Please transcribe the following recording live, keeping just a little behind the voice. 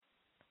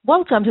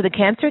Welcome to the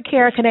Cancer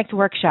Care Connect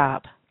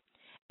workshop.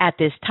 At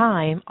this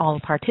time, all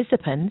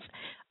participants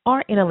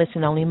are in a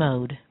listen-only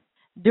mode.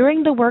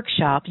 During the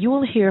workshop, you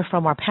will hear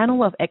from our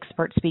panel of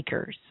expert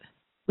speakers.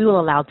 We will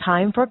allow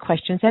time for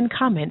questions and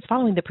comments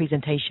following the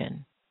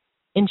presentation.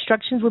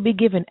 Instructions will be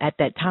given at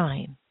that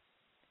time.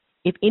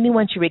 If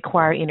anyone should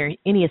require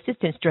any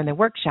assistance during the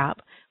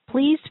workshop,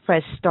 please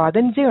press star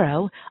then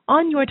 0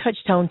 on your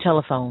touch-tone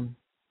telephone.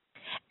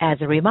 As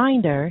a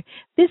reminder,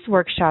 this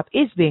workshop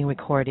is being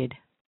recorded.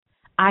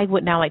 I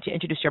would now like to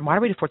introduce your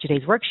moderator for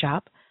today's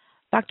workshop,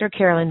 Dr.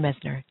 Carolyn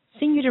Messner,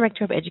 Senior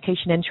Director of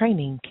Education and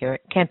Training,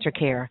 Cancer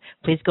Care.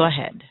 Please go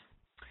ahead.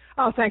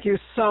 Oh, thank you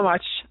so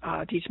much,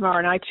 Dietmar.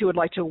 And I, too, would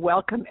like to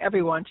welcome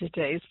everyone to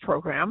today's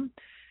program,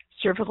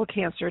 Cervical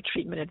Cancer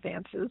Treatment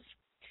Advances.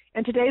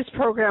 And today's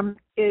program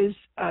is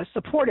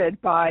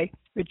supported by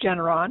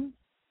Regeneron,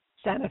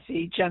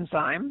 Sanofi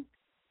Genzyme,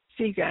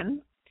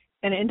 Seagen,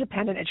 an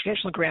independent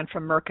educational grant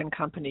from Merck &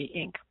 Company,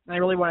 Inc. And I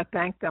really want to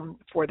thank them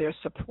for their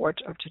support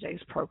of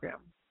today's program.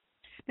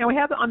 Now, we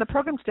have on the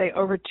program today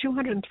over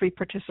 203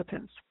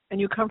 participants,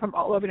 and you come from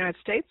all over the United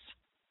States,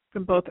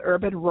 from both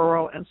urban,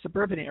 rural, and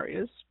suburban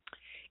areas.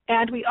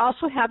 And we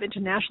also have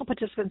international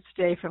participants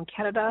today from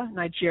Canada,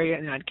 Nigeria,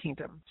 and the United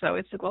Kingdom. So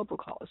it's a global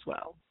call as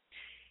well.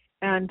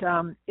 And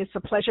it's a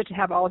pleasure to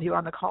have all of you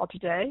on the call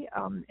today,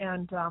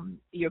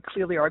 you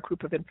clearly are a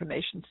group of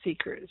information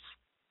seekers.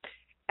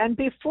 And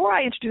before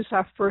I introduce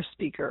our first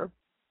speaker,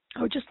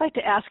 I would just like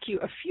to ask you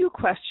a few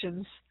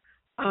questions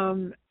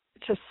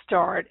to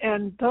start.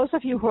 And those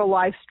of you who are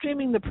live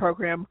streaming the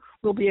program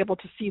will be able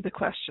to see the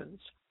questions.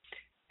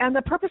 And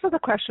the purpose of the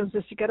questions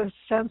is to get a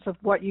sense of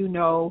what you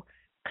know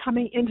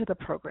coming into the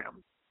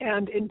program.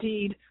 And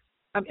indeed,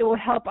 it will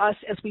help us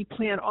as we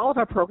plan all of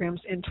our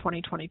programs in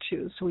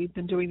 2022. So we've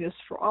been doing this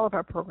for all of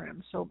our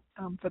programs. So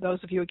for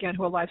those of you, again,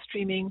 who are live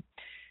streaming,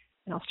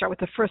 and I'll start with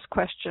the first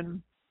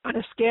question. On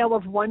a scale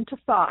of 1 to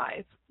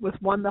 5, with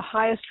 1 the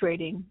highest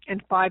rating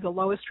and 5 the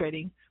lowest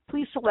rating,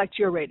 please select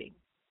your rating.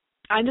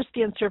 I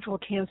understand cervical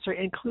cancer,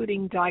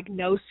 including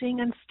diagnosing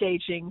and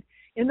staging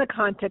in the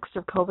context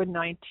of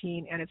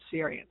COVID-19 and its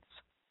variants.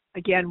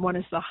 Again, 1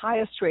 is the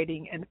highest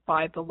rating and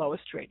 5 the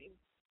lowest rating.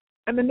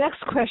 And the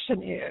next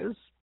question is,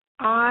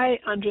 I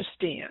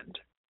understand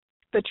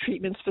the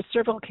treatments for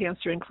cervical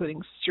cancer,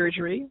 including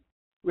surgery,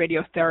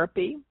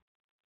 radiotherapy,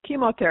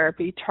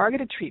 chemotherapy,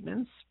 targeted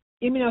treatments,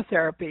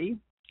 immunotherapy,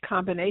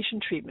 combination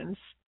treatments,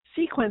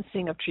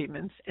 sequencing of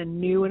treatments,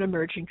 and new and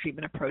emerging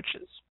treatment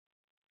approaches.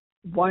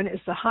 1 is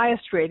the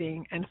highest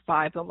rating and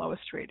 5 the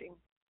lowest rating.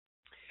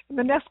 And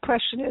the next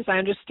question is, I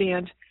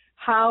understand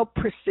how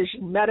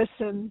precision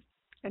medicine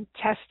and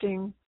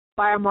testing,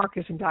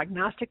 biomarkers, and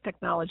diagnostic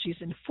technologies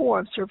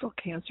inform cervical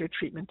cancer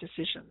treatment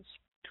decisions.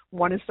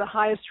 1 is the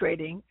highest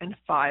rating and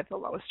 5 the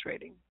lowest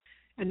rating.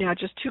 And now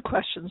just 2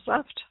 questions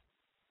left.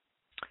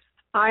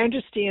 I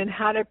understand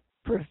how to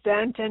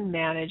prevent and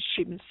manage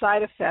treatment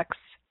side effects,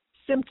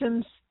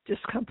 symptoms,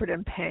 discomfort,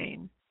 and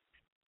pain.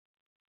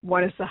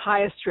 1 is the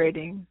highest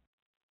rating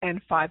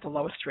and 5 the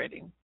lowest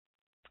rating.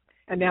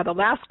 And now the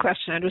last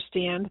question, I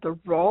understand the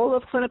role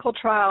of clinical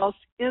trials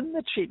in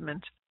the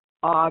treatment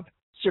of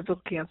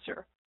cervical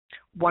cancer.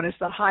 1 is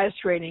the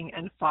highest rating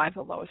and 5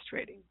 the lowest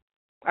rating.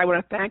 I want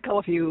to thank all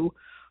of you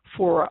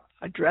for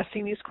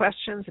addressing these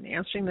questions and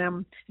answering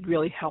them. It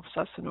really helps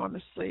us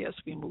enormously as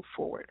we move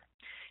forward.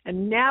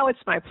 And now it's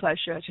my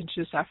pleasure to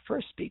introduce our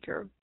first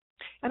speaker.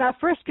 And our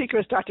first speaker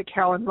is Dr.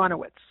 Carolyn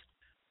Runowitz.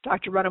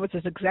 Dr. Runowitz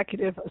is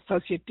Executive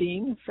Associate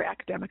Dean for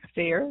Academic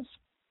Affairs,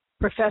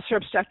 Professor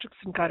of Obstetrics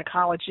and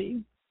Gynecology,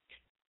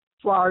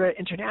 Florida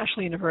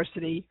International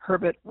University,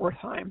 Herbert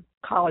Wertheim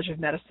College of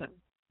Medicine.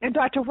 And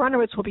Dr.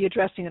 Runowitz will be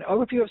addressing an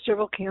overview of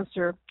cervical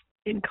cancer,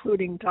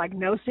 including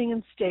diagnosing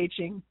and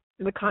staging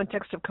in the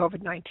context of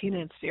COVID-19 and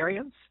its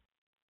variants.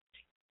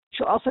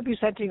 She'll also be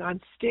presenting on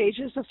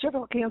stages of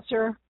cervical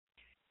cancer,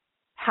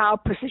 how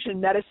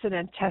precision medicine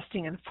and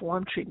testing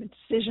inform treatment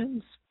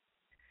decisions,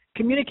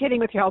 communicating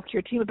with your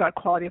healthcare team about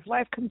quality of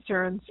life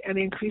concerns, and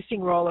the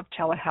increasing role of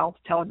telehealth,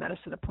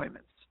 telemedicine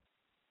appointments.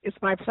 It's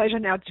my pleasure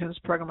now to turn this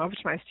program over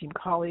to my esteemed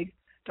colleague,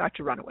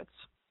 Dr. Runowitz.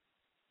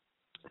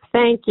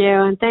 Thank you,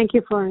 and thank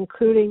you for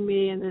including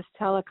me in this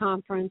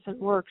teleconference and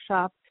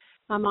workshop.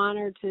 I'm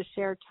honored to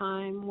share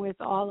time with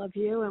all of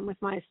you and with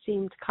my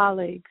esteemed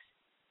colleagues.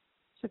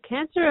 So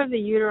cancer of the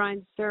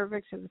uterine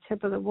cervix at the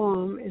tip of the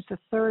womb is the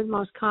 3rd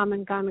most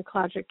common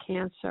gynecologic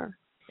cancer.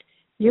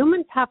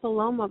 Human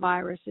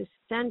papillomavirus is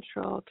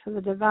central to the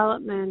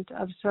development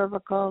of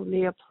cervical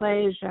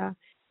neoplasia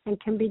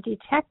and can be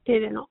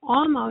detected in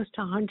almost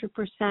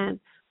 100%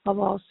 of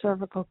all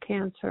cervical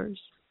cancers.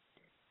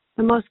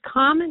 The most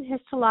common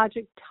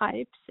histologic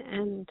types,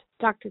 and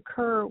Dr.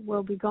 Kerr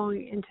will be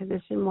going into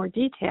this in more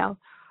detail,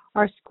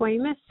 are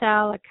squamous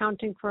cell,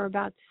 accounting for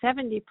about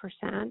 70%,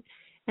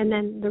 and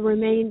then the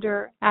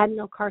remainder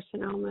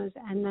adenocarcinomas,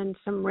 and then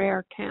some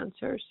rare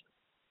cancers.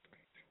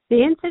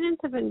 The incidence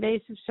of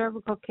invasive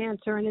cervical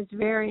cancer and its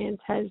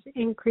variants has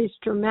increased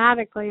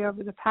dramatically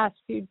over the past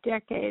few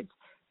decades,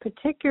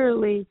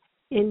 particularly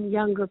in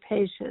younger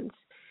patients.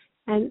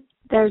 And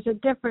there's a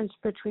difference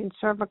between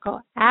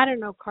cervical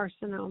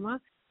adenocarcinoma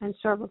and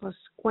cervical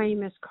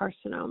squamous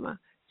carcinoma.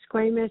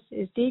 Squamous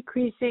is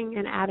decreasing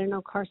and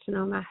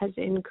adenocarcinoma has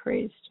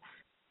increased.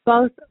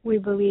 Both, we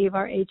believe,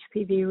 are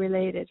HPV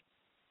related.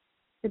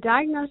 The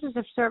diagnosis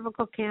of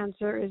cervical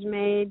cancer is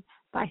made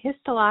by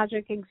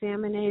histologic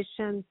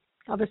examination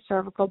of a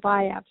cervical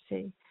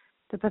biopsy.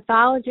 The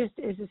pathologist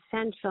is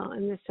essential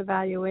in this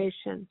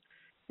evaluation,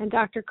 and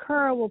Dr.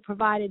 Kerr will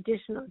provide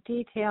additional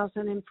details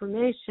and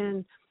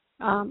information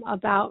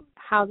about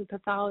how the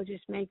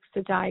pathologist makes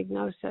the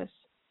diagnosis.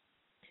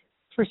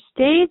 For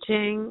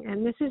staging,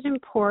 and this is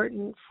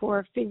important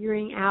for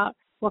figuring out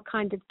what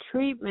kind of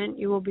treatment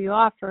you will be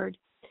offered,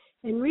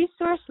 in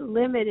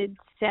resource-limited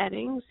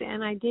settings,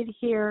 and I did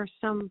hear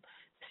some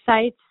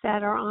sites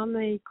that are on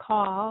the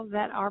call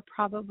that are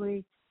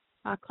probably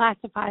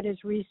classified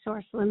as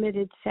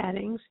resource-limited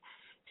settings,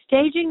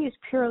 staging is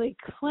purely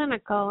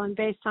clinical and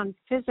based on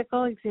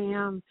physical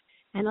exam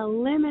and a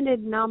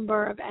limited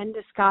number of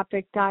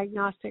endoscopic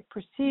diagnostic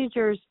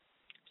procedures,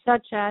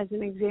 such as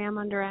an exam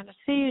under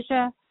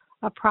anesthesia,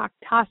 a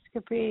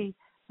proctoscopy,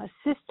 a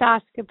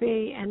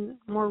cystoscopy, and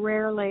more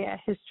rarely a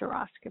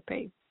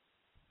hysteroscopy.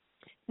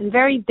 And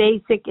very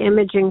basic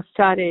imaging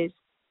studies,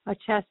 a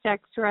chest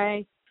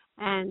x-ray,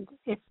 and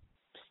if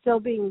still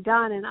being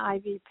done in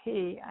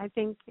IVP. I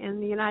think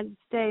in the United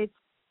States,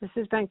 this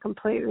has been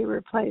completely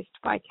replaced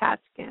by CAT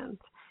scans.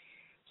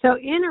 So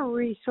in a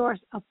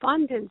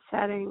resource-abundant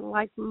setting,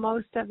 like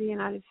most of the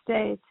United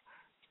States,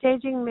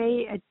 staging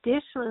may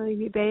additionally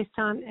be based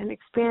on an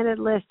expanded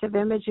list of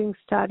imaging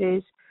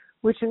studies,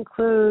 which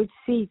include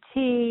CT,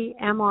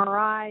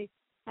 MRI,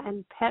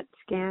 and PET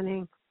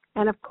scanning,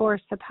 and of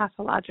course the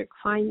pathologic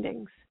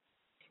findings.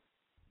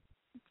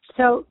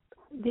 So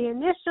the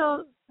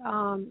initial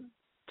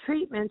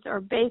treatments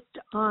are based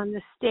on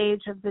the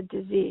stage of the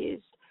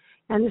disease.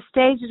 And the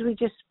stages we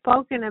just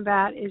spoken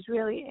about is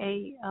really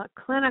a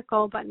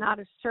clinical but not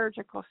a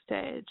surgical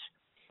stage.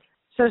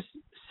 So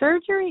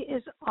surgery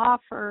is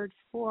offered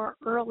for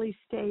early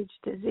stage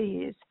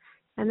disease,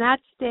 and that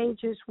stage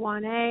is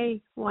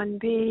 1A,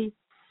 1B,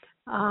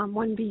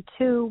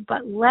 1B2,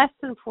 but less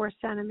than 4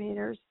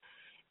 centimeters.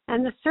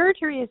 And the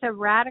surgery is a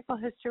radical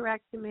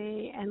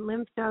hysterectomy and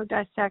lymph node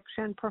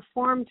dissection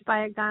performed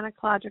by a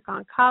gynecologic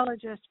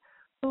oncologist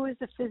who is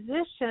a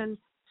physician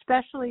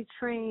specially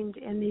trained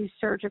in these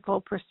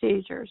surgical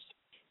procedures.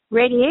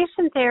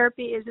 Radiation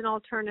therapy is an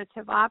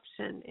alternative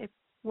option. If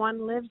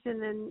one lives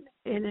in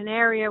an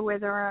area where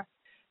there are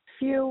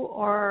few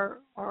or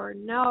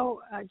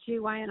no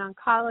GYN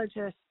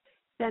oncologists,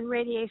 then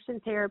radiation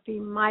therapy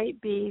might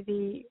be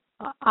the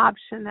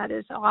option that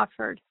is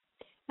offered.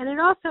 And it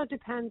also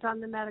depends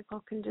on the medical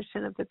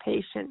condition of the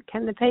patient.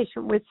 Can the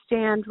patient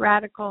withstand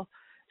radical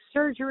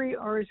surgery,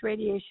 or is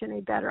radiation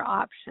a better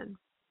option?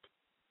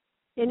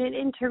 In an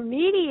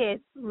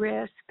intermediate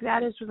risk,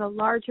 that is with a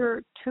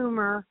larger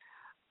tumor,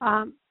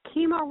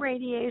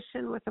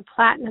 chemoradiation with a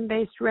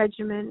platinum-based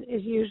regimen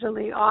is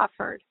usually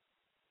offered.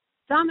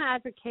 Some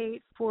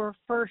advocate for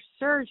first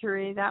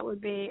surgery, that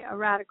would be a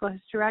radical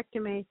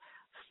hysterectomy,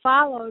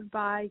 followed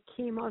by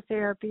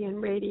chemotherapy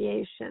and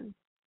radiation.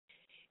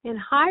 In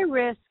high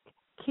risk,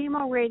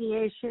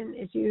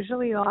 chemoradiation is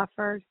usually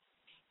offered,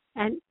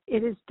 and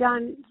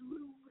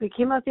the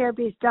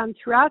chemotherapy is done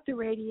throughout the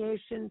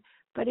radiation,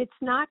 but it's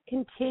not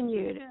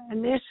continued.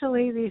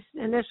 Initially, these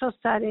initial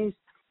studies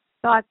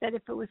thought that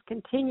if it was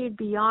continued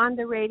beyond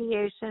the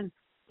radiation,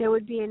 there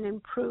would be an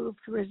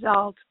improved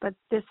result, but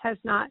this has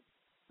not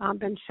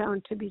been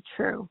shown to be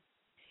true.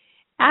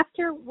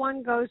 After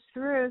one goes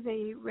through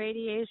the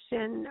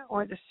radiation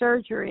or the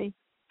surgery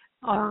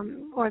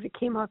or the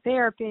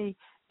chemotherapy,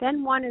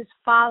 then one is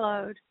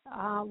followed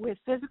with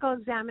physical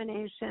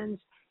examinations,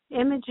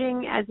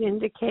 imaging as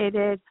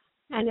indicated,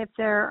 and if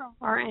there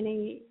are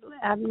any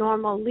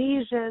abnormal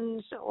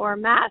lesions or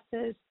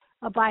masses,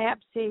 a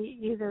biopsy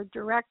either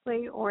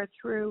directly or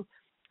through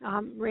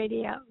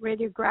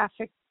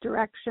radiographic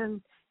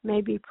direction may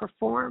be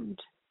performed.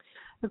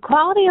 The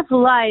quality of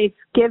life,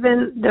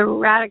 given the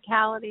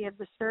radicality of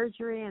the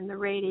surgery and the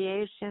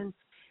radiation,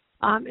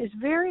 is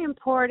very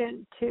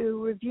important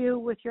to review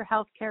with your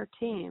healthcare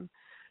team.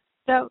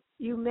 So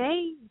you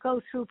may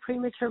go through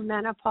premature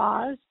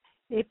menopause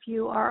if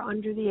you are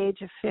under the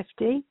age of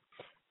 50,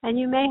 and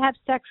you may have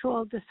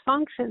sexual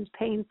dysfunctions,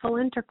 painful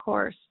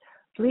intercourse,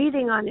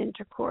 bleeding on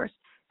intercourse.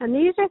 And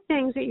these are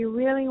things that you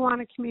really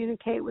want to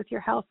communicate with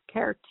your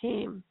healthcare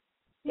team.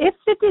 If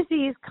the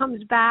disease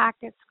comes back,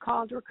 it's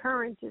called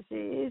recurrent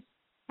disease,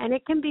 and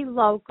it can be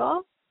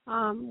local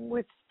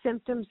with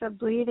symptoms of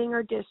bleeding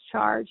or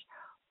discharge,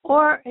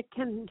 or it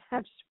can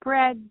have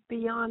spread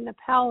beyond the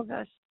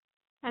pelvis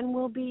and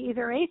will be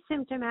either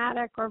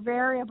asymptomatic or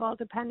variable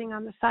depending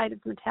on the site of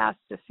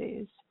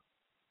metastases.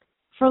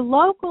 For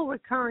local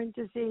recurrent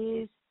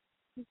disease,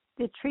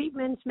 the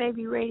treatments may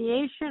be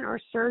radiation or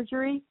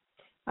surgery.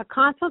 A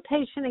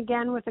consultation,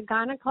 again, with a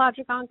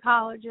gynecologic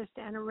oncologist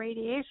and a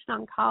radiation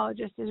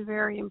oncologist is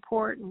very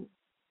important.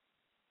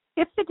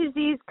 If the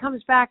disease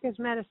comes back as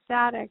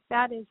metastatic,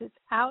 that is, it's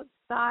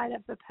outside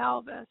of the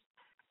pelvis,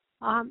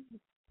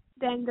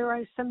 then there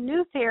are some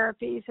new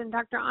therapies, and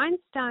Dr.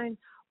 Einstein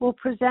will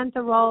present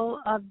the role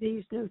of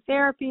these new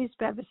therapies,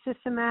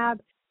 bevacizumab,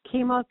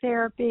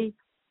 chemotherapy,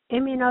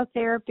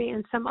 immunotherapy,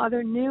 and some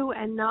other new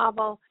and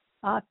novel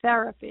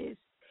therapies.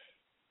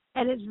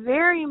 And it's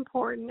very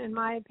important, in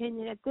my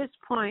opinion, at this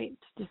point,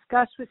 to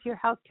discuss with your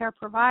healthcare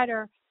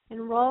provider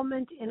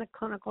enrollment in a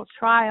clinical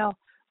trial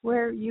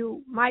where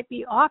you might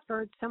be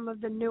offered some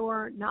of the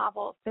newer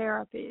novel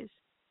therapies.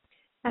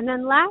 And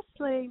then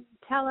lastly,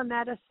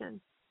 telemedicine.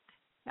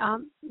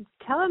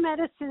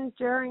 Telemedicine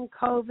during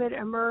COVID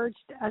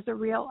emerged as a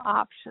real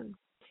option.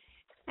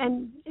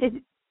 And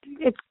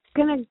it's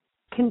going to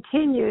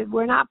continue.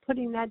 We're not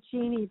putting that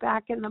genie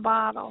back in the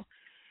bottle.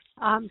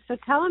 So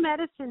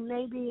telemedicine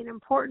may be an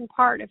important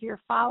part of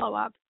your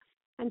follow-up.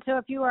 And so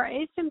if you are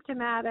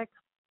asymptomatic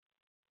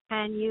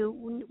and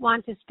you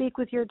want to speak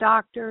with your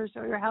doctors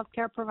or your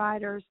healthcare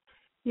providers,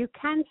 you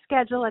can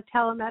schedule a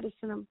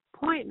telemedicine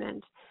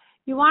appointment.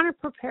 You want to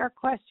prepare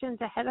questions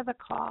ahead of the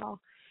call.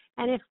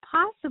 And if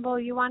possible,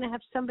 you want to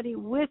have somebody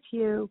with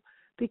you,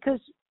 because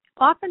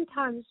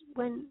oftentimes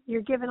when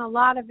you're given a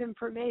lot of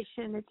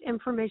information, it's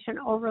information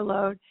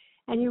overload,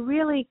 and you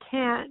really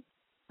can't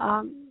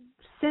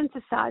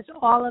synthesize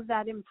all of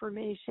that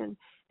information.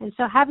 And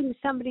so having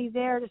somebody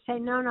there to say,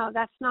 no,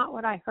 that's not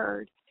what I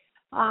heard,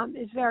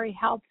 is very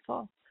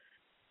helpful.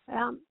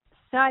 So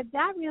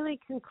that really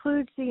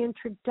concludes the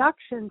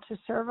introduction to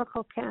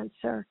cervical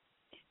cancer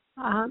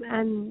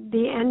and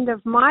the end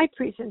of my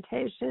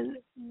presentation.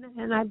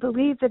 And I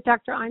believe that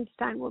Dr.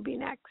 Einstein will be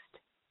next.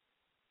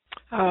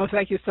 Oh,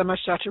 thank you so much,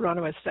 Dr.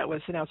 Ronowitz. That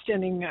was an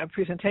outstanding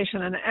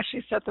presentation and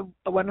actually set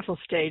a wonderful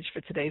stage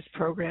for today's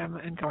program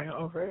and going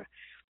over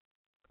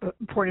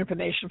important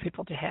information for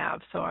people to have.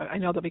 So I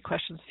know there'll be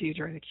questions for you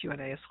during the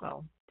Q&A as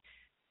well.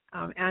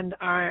 And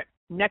our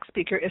next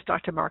speaker is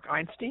Dr. Mark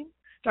Einstein.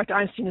 Dr.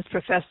 Einstein is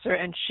professor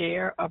and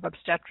chair of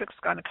obstetrics,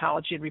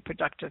 gynecology, and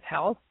reproductive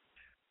health,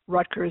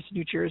 Rutgers,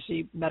 New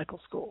Jersey Medical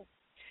School.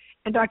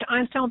 And Dr.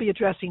 Einstein will be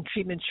addressing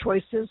treatment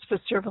choices for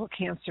cervical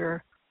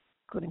cancer,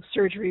 including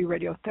surgery,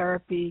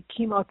 radiotherapy,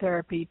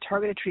 chemotherapy,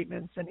 targeted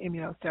treatments, and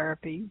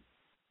immunotherapy.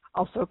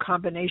 Also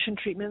combination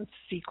treatments,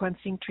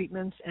 sequencing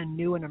treatments, and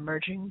new and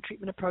emerging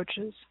treatment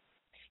approaches.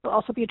 We'll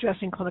also be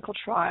addressing clinical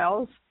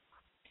trials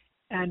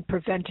and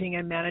preventing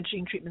and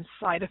managing treatment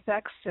side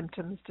effects,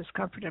 symptoms,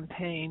 discomfort, and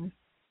pain,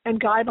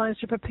 and guidelines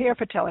to prepare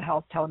for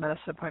telehealth,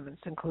 telemedicine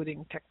appointments,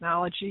 including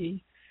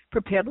technology,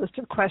 prepared list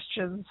of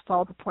questions,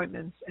 follow-up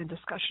appointments, and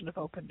discussion of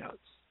open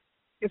notes.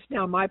 It's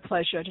now my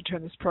pleasure to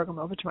turn this program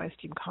over to my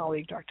esteemed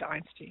colleague, Dr.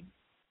 Einstein.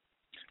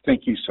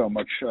 Thank you so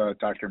much,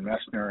 Dr.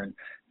 Messner, and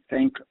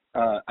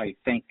I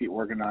thank the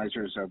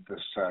organizers of this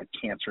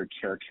Cancer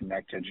Care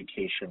Connect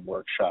education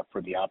workshop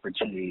for the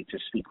opportunity to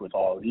speak with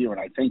all of you, and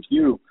I thank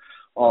you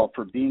all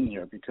for being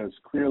here, because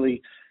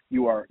clearly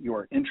you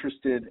are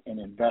interested and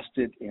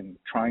invested in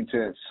trying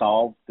to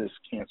solve this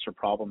cancer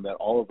problem that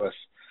all of us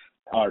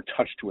are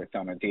touched with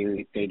on a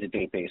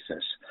day-to-day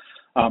basis.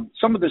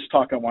 Some of this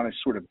talk I want to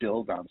sort of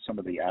build on some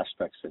of the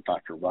aspects that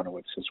Dr.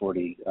 Ronowitz has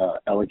already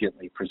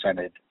elegantly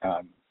presented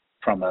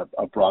from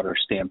a broader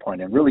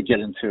standpoint, and really get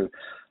into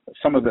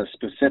some of the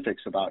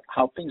specifics about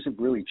how things have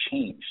really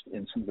changed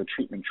in some of the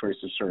treatment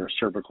choices for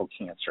cervical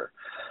cancer.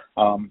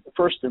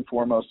 First and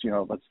foremost,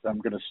 I'm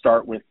going to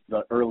start with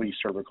the early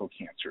cervical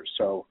cancer.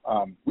 So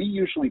we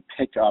usually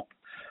pick up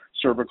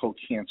cervical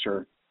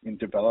cancer in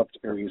developed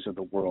areas of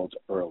the world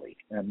early,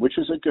 and which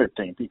is a good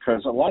thing,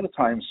 because a lot of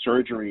times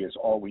surgery is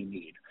all we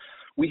need.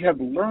 We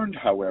have learned,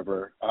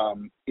 however,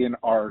 in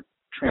our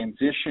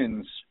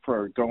transitions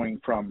for going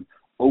from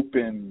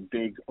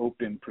big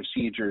open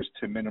procedures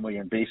to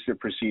minimally invasive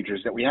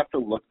procedures, that we have to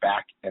look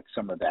back at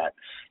some of that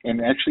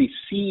and actually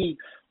see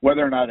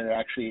whether or not it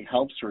actually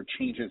helps or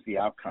changes the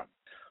outcome.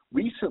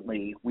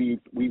 Recently, we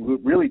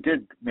really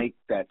did make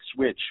that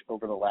switch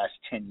over the last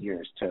 10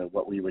 years to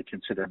what we would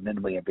consider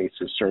minimally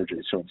invasive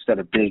surgery. So instead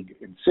of big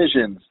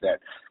incisions that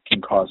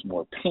can cause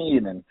more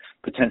pain and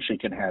potentially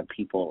can have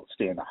people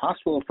stay in the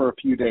hospital for a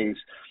few days,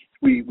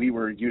 we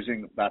were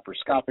using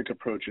laparoscopic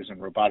approaches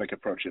and robotic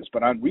approaches.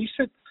 But on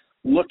recent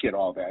look at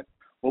all that,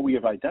 what we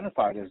have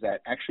identified is that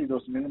actually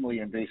those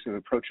minimally invasive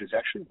approaches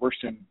actually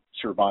worsen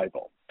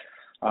survival.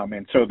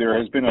 And so there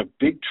has been a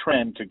big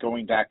trend to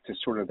going back to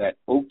sort of that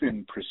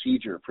open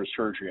procedure for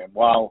surgery. And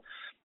while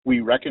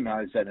we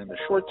recognize that in the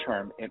short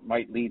term, it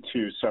might lead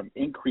to some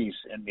increase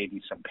in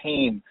maybe some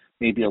pain,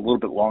 maybe a little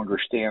bit longer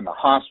stay in the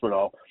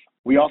hospital,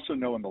 we also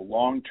know in the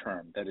long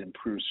term that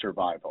improves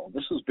survival.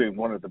 This has been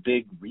one of the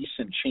big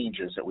recent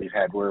changes that we've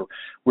had, where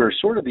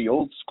sort of the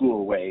old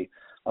school way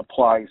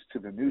applies to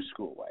the new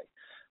school way.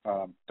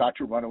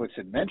 Dr. Ronowitz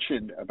had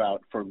mentioned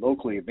about for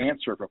locally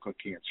advanced cervical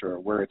cancer,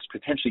 where it's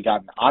potentially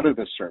gotten out of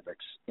the cervix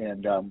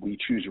and we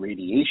choose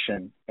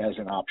radiation as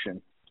an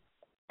option.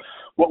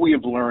 what we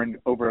have learned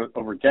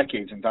over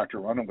decades, and Dr.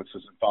 Runowitz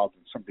was involved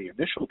in some of the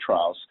initial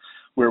trials,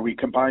 where we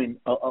combine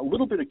a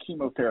little bit of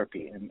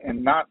chemotherapy,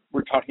 and not,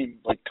 we're talking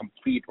like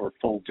complete or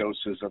full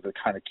doses of the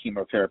kind of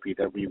chemotherapy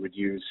that we would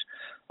use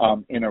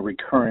in a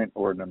recurrent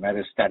or in a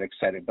metastatic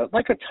setting, but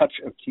like a touch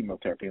of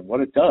chemotherapy. And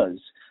what it does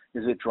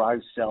is it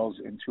drives cells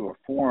into a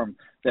form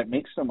that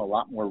makes them a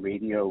lot more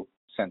radio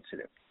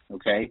sensitive.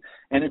 Okay,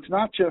 and it's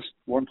not just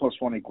 1 +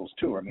 1 =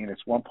 2. I mean,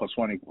 it's 1 +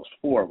 1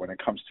 = 4 when it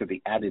comes to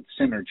the added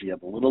synergy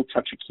of a little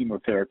touch of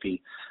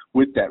chemotherapy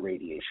with that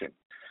radiation.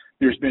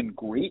 There's been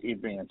great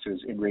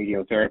advances in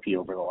radiotherapy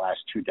over the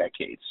last 2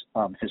 decades.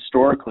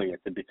 Historically,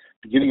 at the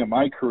beginning of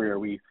my career,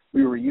 we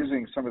were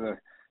using some of the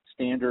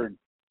standard,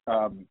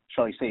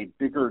 shall I say,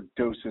 bigger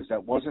doses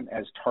that wasn't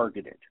as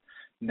targeted.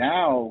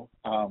 Now,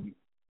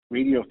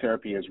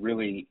 radiotherapy has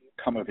really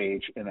come of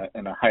age in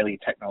a highly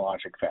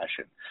technologic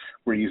fashion.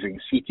 We're using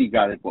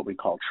CT-guided, what we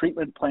call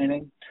treatment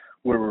planning,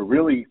 where we're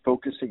really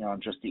focusing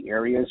on just the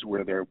areas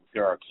where there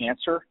are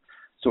cancer.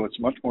 So it's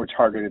much more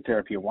targeted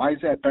therapy. And why is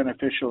that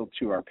beneficial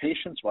to our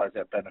patients? Why is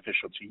that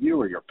beneficial to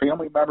you or your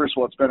family members?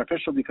 Well, it's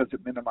beneficial because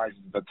it minimizes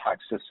the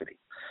toxicity.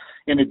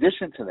 In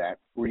addition to that,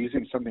 we're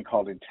using something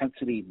called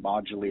intensity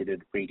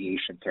modulated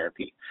radiation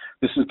therapy.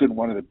 This has been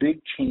one of the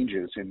big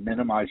changes in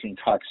minimizing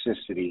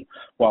toxicity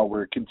while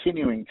we're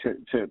continuing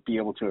to be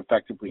able to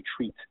effectively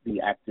treat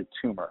the active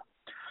tumor.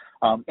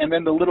 And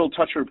then the little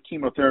touch of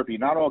chemotherapy,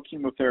 not all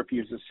chemotherapy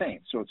is the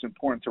same. So it's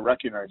important to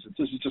recognize that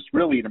this is just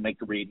really to make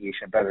the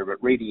radiation better, but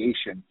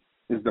radiation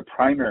is the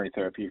primary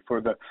therapy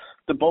for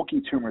the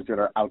bulky tumors that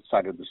are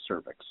outside of the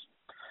cervix.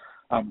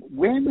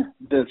 When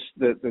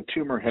the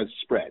tumor has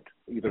spread,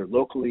 either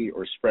locally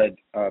or spread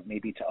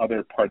maybe to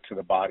other parts of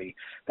the body,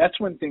 that's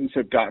when things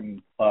have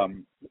gotten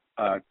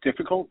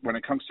difficult when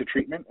it comes to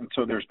treatment. And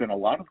so there's been a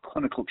lot of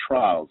clinical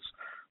trials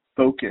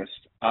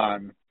focused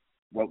on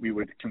what we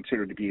would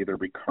consider to be either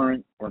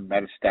recurrent or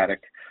metastatic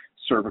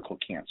cervical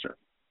cancer.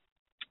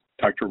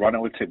 Dr.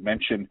 Runowitz had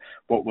mentioned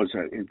what was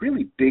a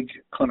really big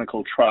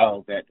clinical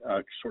trial that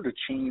sort of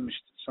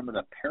changed some of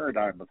the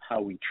paradigm of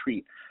how we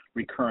treat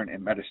recurrent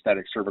and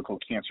metastatic cervical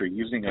cancer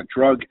using a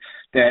drug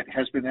that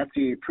has been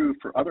FDA approved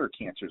for other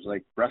cancers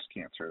like breast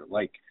cancer,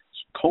 like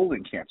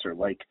colon cancer,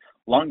 like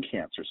lung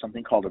cancer,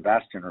 something called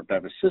Avastin or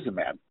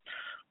bevacizumab,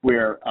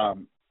 where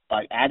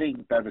by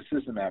adding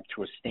bevacizumab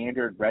to a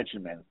standard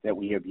regimen that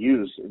we have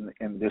used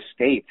in this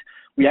state,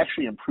 we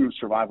actually improved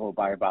survival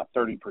by about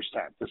 30%.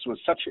 This was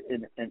such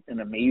an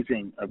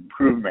amazing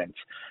improvement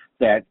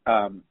that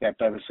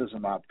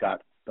bevacizumab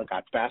got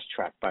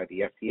fast-tracked by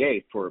the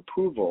FDA for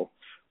approval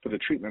for the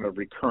treatment of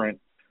recurrent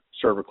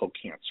cervical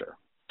cancer.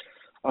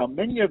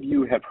 Many of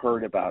you have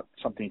heard about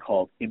something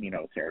called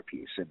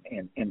immunotherapies,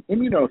 and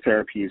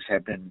immunotherapies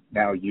have been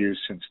now used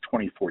since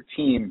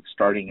 2014,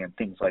 starting in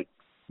things like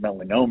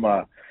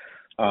melanoma,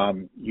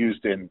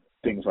 used in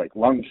things like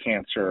lung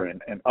cancer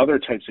and other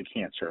types of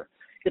cancer.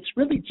 It's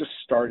really just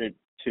started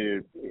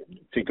to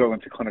go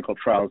into clinical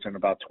trials in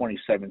about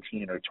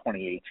 2017 or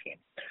 2018.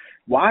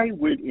 Why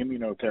would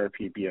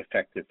immunotherapy be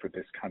effective for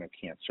this kind of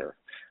cancer?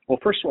 Well,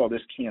 first of all,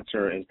 this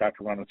cancer, as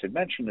Dr. Runowitz had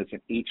mentioned, is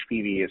an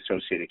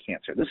HPV-associated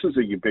cancer. This is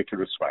a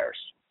ubiquitous virus.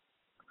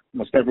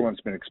 Almost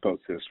everyone's been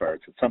exposed to this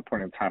virus at some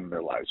point in time in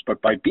their lives.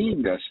 But by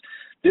being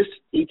this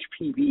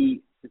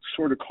HPV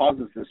sort of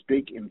causes this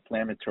big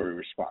inflammatory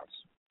response.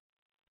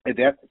 And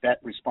that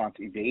response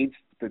evades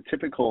the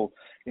typical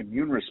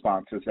immune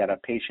responses that a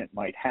patient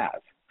might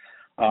have.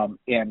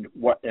 And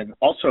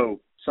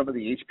also some of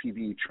the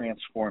HPV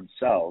transformed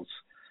cells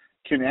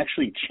can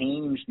actually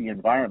change the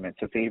environment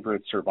to favor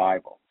its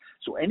survival.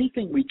 So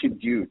anything we can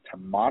do to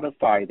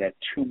modify that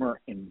tumor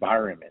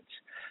environment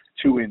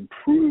to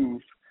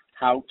improve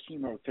how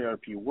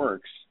chemotherapy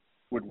works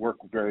would work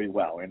very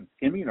well. And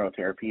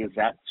immunotherapy is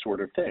that sort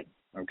of thing,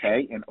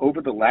 okay? And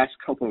over the last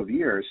couple of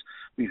years,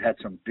 we've had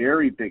some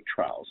very big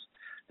trials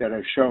that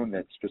have shown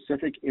that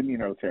specific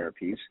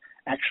immunotherapies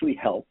actually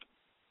help,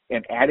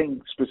 and adding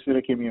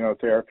specific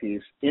immunotherapies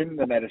in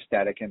the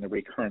metastatic and the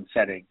recurrent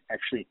setting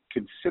actually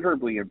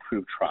considerably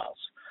improve trials.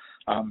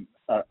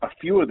 A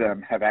few of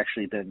them have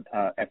actually been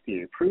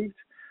FDA approved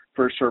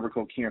for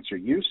cervical cancer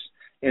use,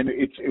 and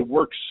it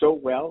works so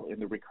well in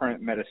the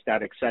recurrent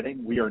metastatic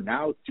setting. We are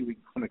now doing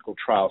clinical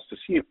trials to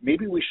see if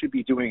maybe we should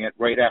be doing it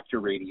right after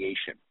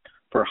radiation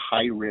for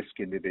high-risk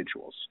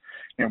individuals.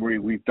 And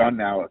we've done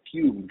now a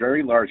few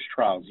very large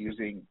trials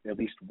using at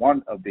least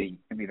one of the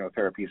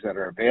immunotherapies that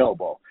are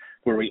available,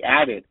 where we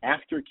added,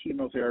 after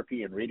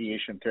chemotherapy and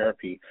radiation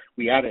therapy,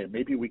 we added,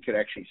 maybe we could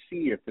actually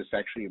see if this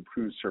actually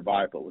improves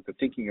survival, with the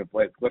thinking of,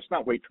 let's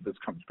not wait till this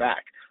comes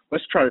back.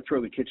 Let's try to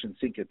throw the kitchen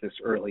sink at this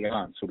early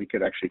on so we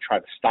could actually try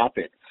to stop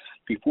it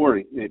before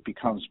it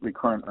becomes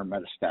recurrent or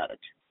metastatic.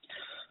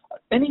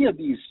 Any of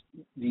these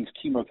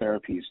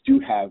chemotherapies do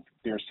have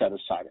their set of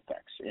side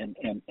effects,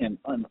 and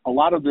a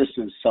lot of this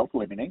is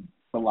self-limiting.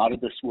 a lot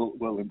of this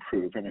will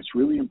improve. And it's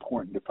really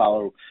important to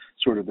follow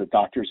sort of the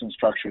doctor's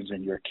instructions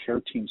and your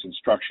care team's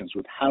instructions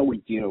with how we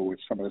deal with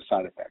some of the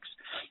side effects.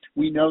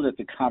 We know that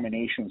the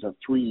combinations of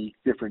 3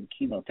 different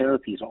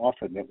chemotherapies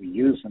often that we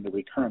use in the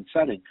recurrent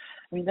setting,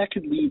 I mean, that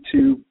could lead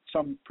to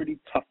some pretty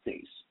tough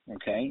days,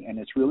 okay? And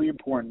it's really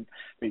important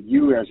that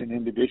you as an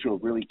individual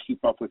really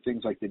keep up with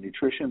things like the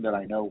nutrition that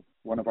I know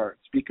one of our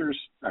speakers,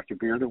 Dr.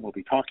 Bearden, will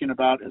be talking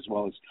about, as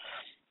well as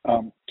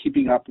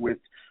keeping up with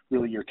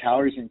really your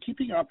calories and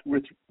keeping up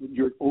with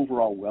your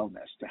overall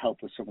wellness to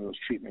help with some of those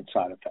treatment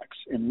side effects.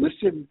 And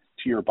listen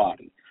to your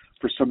body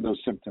for some of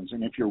those symptoms.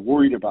 And if you're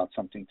worried about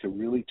something, to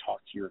really talk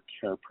to your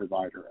care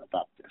provider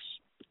about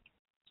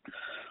this.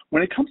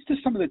 When it comes to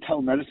some of the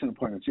telemedicine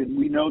appointments, and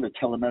we know that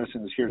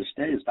telemedicine is here to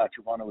stay, as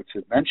Dr. Wanowitz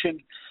had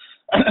mentioned,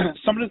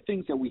 some of the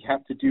things that we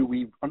have to do,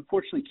 we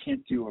unfortunately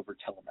can't do over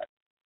telemedicine.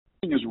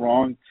 If something is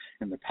wrong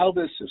in the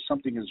pelvis, if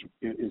something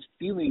is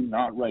feeling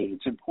not right,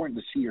 it's important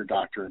to see your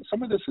doctor. And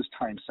some of this is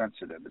time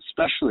sensitive,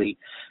 especially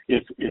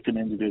if an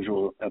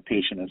individual, a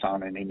patient is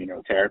on an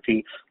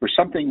immunotherapy or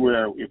something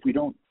where if we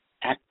don't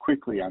act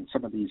quickly on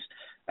some of these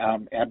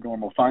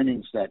abnormal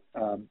findings that,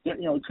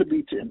 it could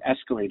lead to and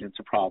escalate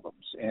into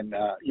problems. And,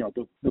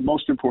 the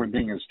most important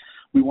thing is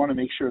we want to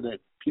make sure that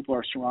people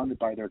are surrounded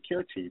by their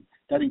care team.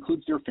 That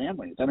includes their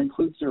family. That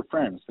includes their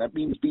friends. That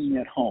means being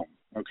at home,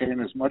 okay?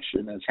 And as much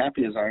and as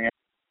happy as I am,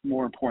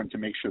 more important to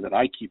make sure that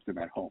I keep them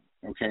at home,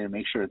 okay, and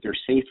make sure that they're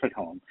safe at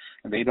home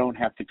and they don't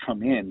have to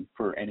come in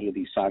for any of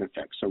these side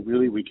effects. So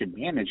really we can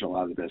manage a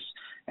lot of this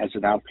as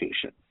an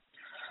outpatient.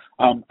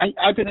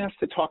 I've been asked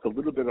to talk a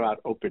little bit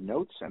about open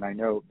notes, and I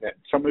know that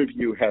some of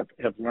you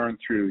have learned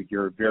through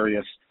your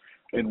various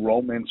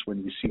enrollments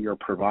when you see your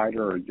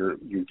provider or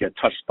you get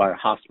touched by a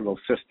hospital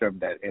system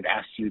that it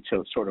asks you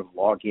to sort of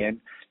log in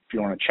if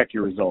you want to check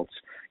your results.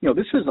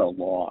 This is a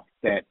law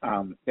that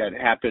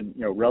happened,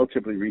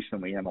 relatively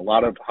recently, and a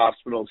lot of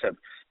hospitals have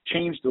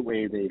changed the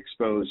way they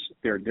expose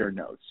their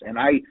notes. And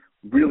I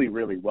really,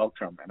 really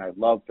welcome, and I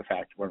love the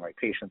fact when my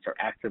patients are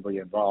actively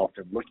involved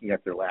in looking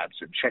at their labs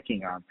and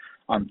checking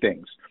on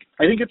things.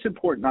 I think it's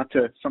important not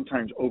to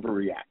sometimes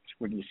overreact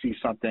when you see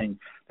something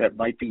that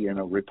might be in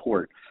a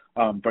report,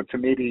 but to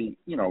maybe,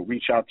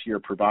 reach out to your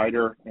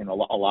provider. And a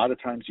lot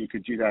of times you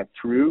could do that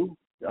through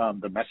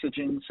the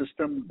messaging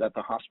system that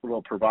the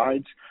hospital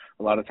provides.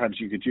 A lot of times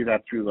you could do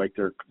that through like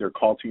their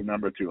call team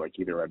number, through like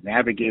either a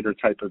navigator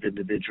type of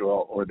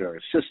individual or their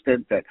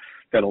assistant that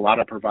a lot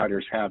of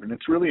providers have. And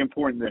it's really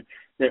important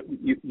that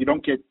you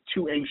don't get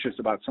too anxious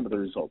about some of the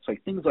results.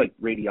 Like things like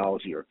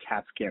radiology or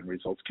CAT scan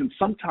results can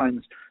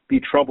sometimes be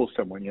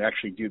troublesome when you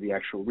actually do the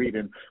actual read.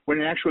 And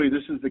when actually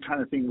this is the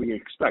kind of thing we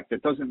expect.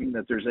 That doesn't mean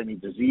that there's any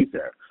disease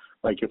there.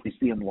 Like if we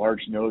see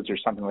enlarged nodes or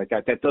something like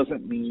that, that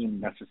doesn't mean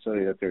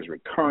necessarily that there's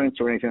recurrence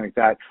or anything like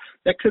that.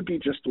 That could be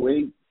just the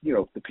way,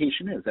 the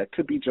patient is. That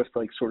could be just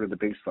like sort of the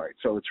baseline.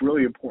 So it's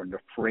really important to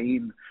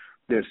frame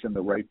this in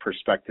the right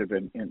perspective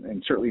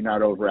and certainly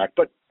not overact,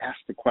 but ask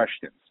the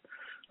questions,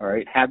 all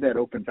right? Have that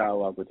open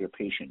dialogue with your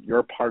patient.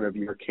 You're part of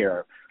your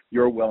care.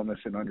 Your wellness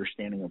and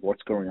understanding of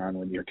what's going on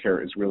with your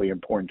care is really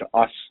important to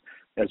us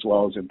as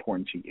well as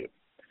important to you.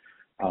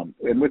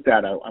 And with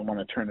that, I want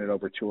to turn it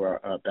over to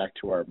back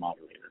to our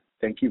moderator.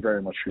 Thank you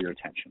very much for your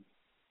attention.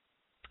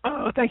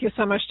 Oh, thank you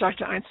so much,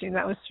 Dr. Einstein.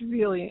 That was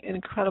really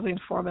incredibly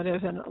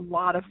informative and a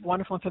lot of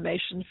wonderful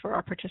information for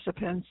our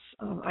participants.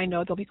 I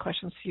know there'll be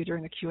questions for you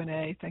during the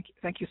Q&A.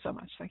 Thank you so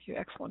much. Thank you.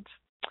 Excellent.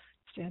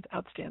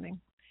 Outstanding.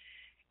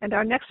 And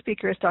our next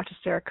speaker is Dr.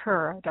 Sarah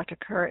Kerr. Dr.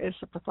 Kerr is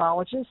a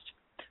pathologist,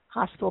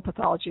 Hospital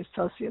Pathology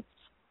Associates,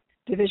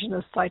 Division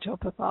of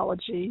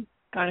Cytopathology,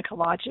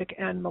 Gynecologic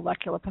and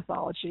Molecular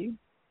Pathology,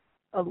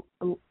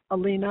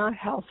 Allina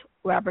Health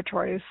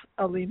Laboratories,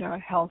 Allina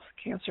Health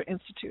Cancer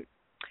Institute.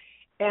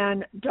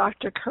 And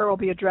Dr. Kerr will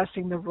be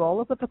addressing the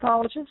role of the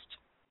pathologist,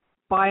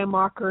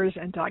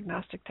 biomarkers and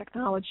diagnostic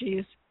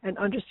technologies, and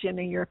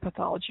understanding your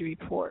pathology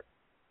report.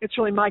 It's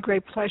really my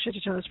great pleasure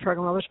to turn this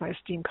program over to my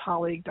esteemed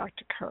colleague,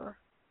 Dr. Kerr.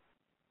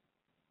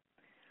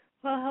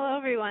 Well, hello,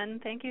 everyone.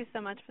 Thank you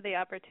so much for the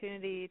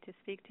opportunity to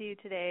speak to you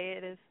today.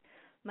 It is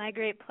my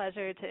great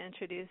pleasure to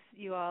introduce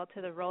you all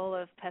to the role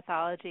of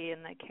pathology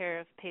in the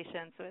care of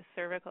patients with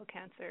cervical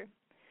cancer.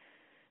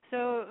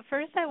 So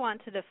first I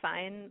want to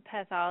define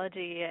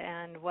pathology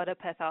and what a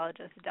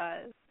pathologist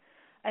does.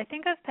 I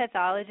think of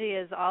pathology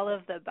as all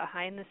of the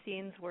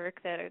behind-the-scenes work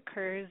that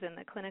occurs in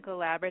the clinical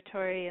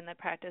laboratory in the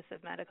practice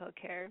of medical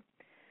care.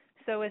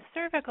 So with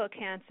cervical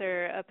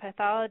cancer, a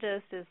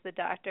pathologist is the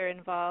doctor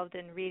involved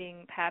in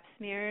reading Pap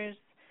smears,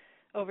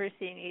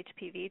 overseeing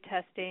HPV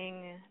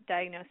testing,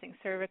 diagnosing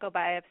cervical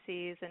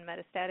biopsies and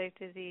metastatic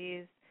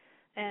disease,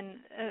 and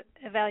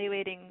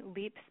evaluating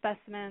LEEP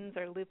specimens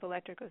or loop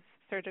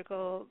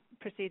electrosurgical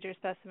procedure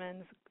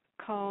specimens,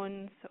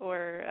 cones,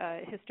 or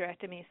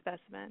hysterectomy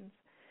specimens.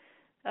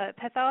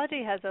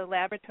 Pathology has a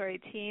laboratory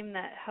team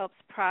that helps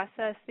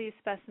process these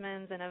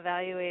specimens and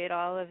evaluate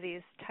all of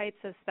these types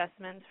of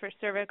specimens for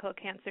cervical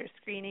cancer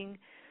screening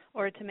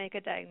or to make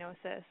a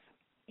diagnosis.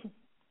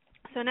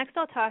 So next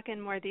I'll talk in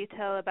more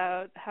detail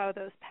about how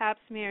those Pap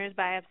smears,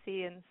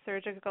 biopsy, and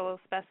surgical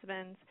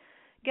specimens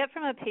get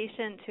from a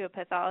patient to a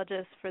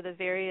pathologist for the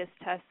various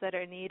tests that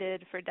are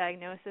needed for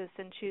diagnosis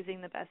and choosing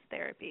the best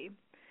therapy.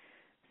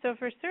 So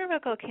for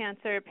cervical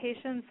cancer,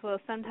 patients will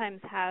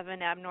sometimes have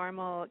an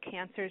abnormal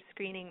cancer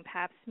screening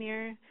Pap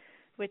smear,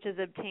 which is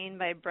obtained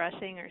by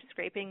brushing or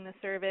scraping the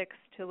cervix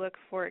to look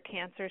for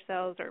cancer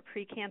cells or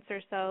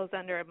precancer cells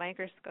under a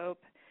microscope.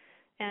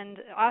 And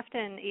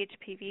often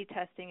HPV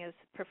testing is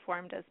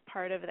performed as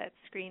part of that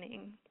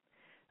screening.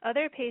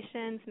 Other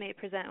patients may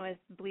present with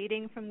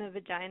bleeding from the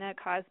vagina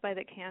caused by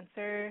the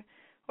cancer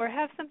or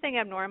have something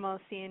abnormal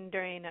seen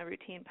during a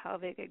routine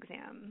pelvic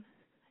exam.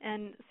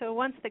 And so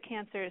once the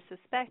cancer is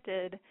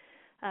suspected,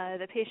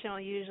 the patient will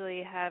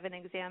usually have an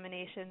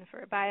examination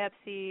for a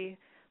biopsy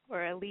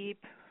or a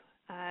LEEP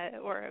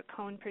or a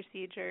cone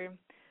procedure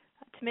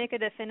to make a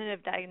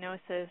definitive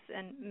diagnosis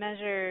and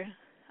measure,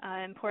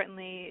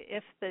 importantly,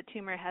 if the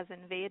tumor has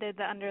invaded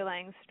the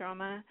underlying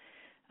stroma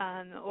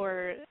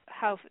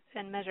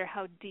and measure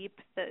how deep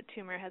the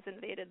tumor has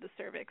invaded the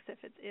cervix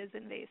if it is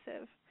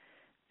invasive.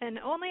 And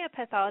only a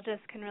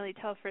pathologist can really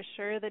tell for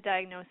sure the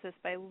diagnosis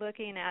by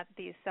looking at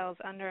these cells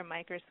under a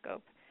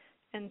microscope.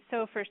 And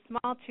so for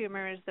small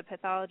tumors, the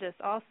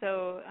pathologist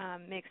also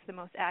makes the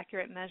most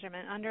accurate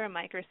measurement under a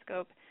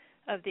microscope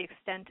of the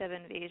extent of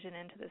invasion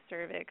into the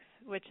cervix,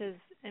 which is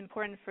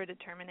important for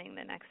determining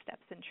the next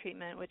steps in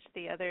treatment, which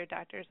the other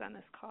doctors on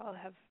this call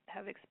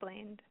have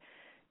explained.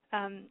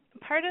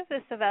 Part of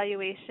this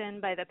evaluation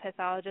by the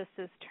pathologist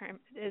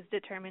is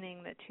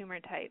determining the tumor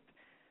type.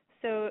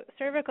 So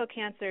cervical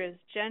cancer is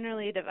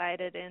generally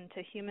divided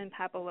into human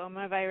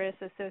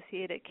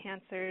papillomavirus-associated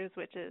cancers,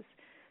 which is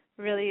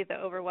really the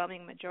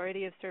overwhelming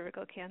majority of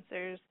cervical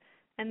cancers,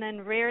 and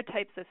then rare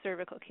types of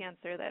cervical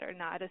cancer that are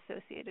not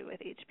associated with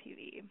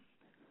HPV.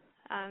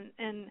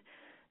 And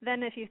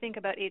then if you think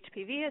about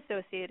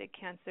HPV-associated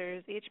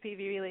cancers,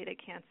 HPV-related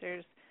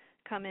cancers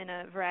come in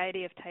a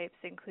variety of types,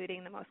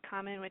 including the most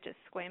common, which is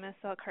squamous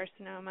cell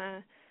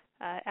carcinoma,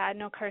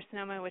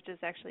 adenocarcinoma, which is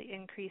actually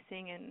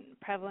increasing in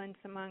prevalence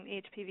among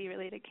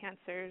HPV-related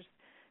cancers,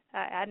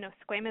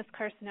 adenosquamous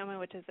carcinoma,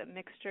 which is a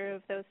mixture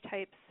of those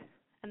types,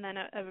 and then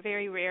a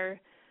very rare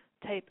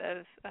type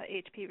of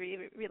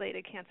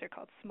HPV-related cancer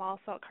called small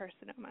cell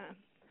carcinoma.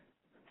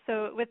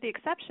 So with the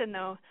exception,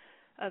 though,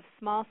 of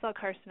small cell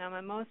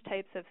carcinoma, most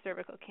types of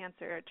cervical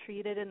cancer are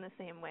treated in the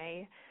same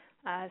way.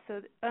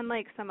 So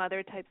unlike some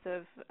other types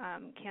of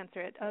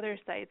cancer at other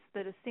sites,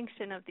 the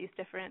distinction of these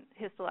different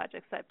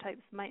histologic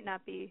subtypes might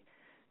not be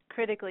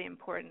critically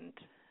important.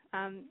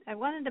 I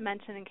wanted to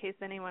mention, in case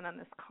anyone on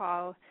this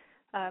call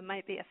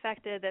might be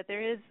affected, that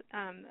there is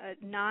a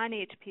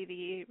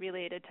non-HPV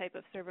related type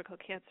of cervical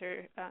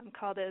cancer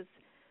called as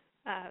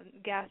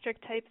gastric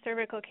type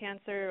cervical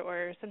cancer,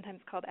 or sometimes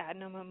called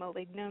adenoma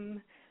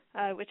malignum,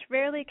 which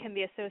rarely can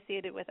be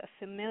associated with a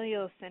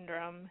familial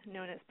syndrome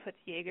known as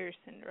Peutz-Jeghers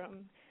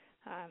syndrome.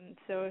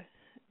 So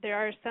there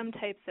are some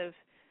types of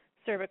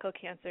cervical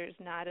cancers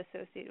not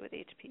associated with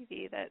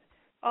HPV that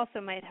also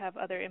might have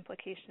other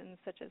implications,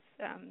 such as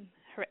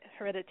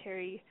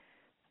hereditary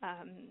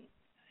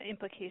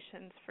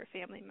implications for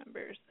family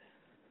members.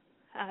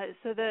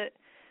 So the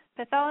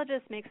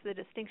pathologist makes the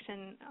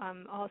distinction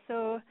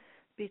also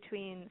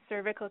between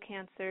cervical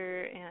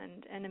cancer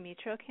and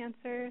endometrial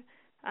cancer.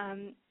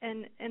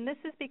 And this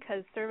is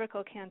because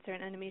cervical cancer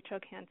and endometrial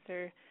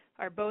cancer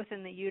are both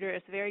in the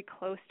uterus very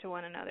close to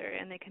one another,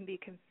 and they can be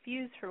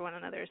confused for one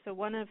another. So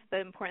one of the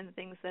important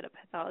things that a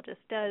pathologist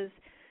does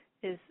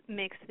is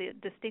makes the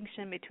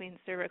distinction between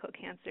cervical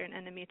cancer and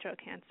endometrial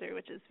cancer,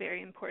 which is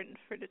very important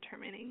for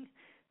determining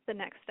the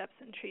next steps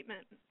in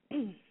treatment.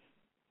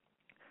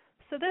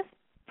 So this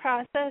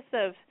process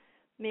of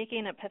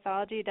making a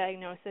pathology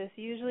diagnosis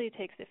usually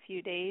takes a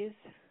few days,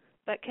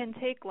 but can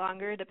take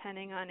longer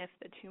depending on if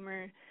the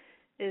tumor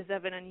is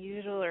of an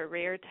unusual or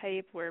rare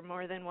type where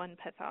more than one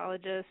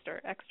pathologist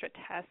or extra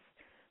tests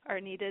are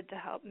needed to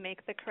help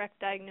make the correct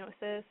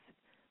diagnosis.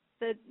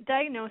 The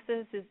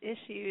diagnosis is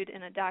issued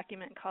in a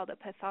document called a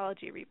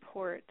pathology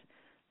report,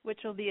 which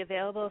will be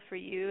available for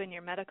you in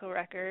your medical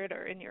record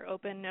or in your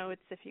open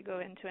notes if you go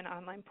into an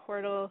online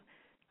portal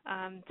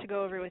to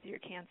go over with your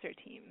cancer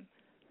team.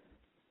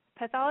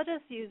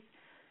 Pathologists use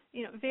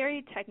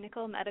very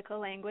technical medical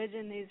language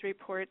in these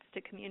reports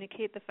to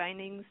communicate the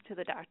findings to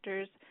the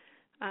doctors,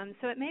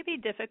 so it may be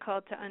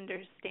difficult to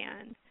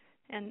understand.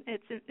 And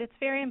it's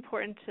very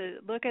important to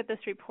look at this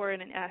report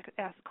and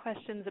ask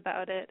questions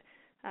about it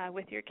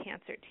with your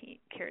cancer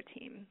care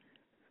team.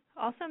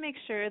 Also make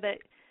sure that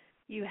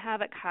you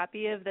have a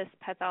copy of this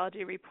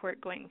pathology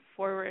report going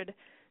forward,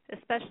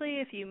 especially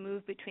if you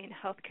move between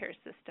healthcare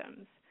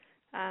systems.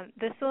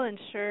 This will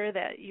ensure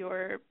that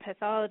your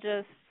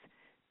pathologists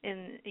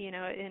in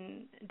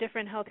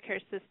different healthcare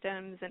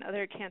systems and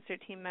other cancer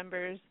team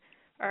members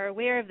are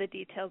aware of the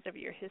details of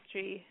your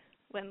history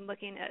when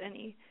looking at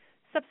any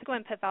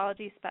subsequent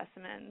pathology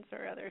specimens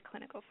or other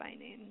clinical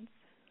findings.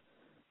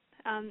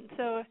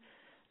 So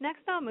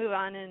next I'll move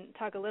on and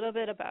talk a little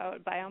bit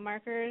about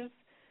biomarkers.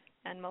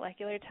 and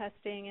molecular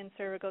testing in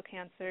cervical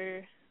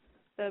cancer.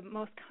 The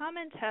most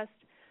common test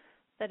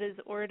that is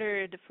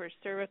ordered for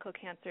cervical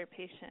cancer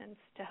patients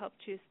to help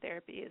choose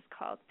therapy is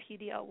called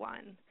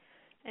PD-L1.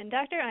 And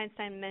Dr.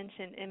 Einstein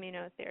mentioned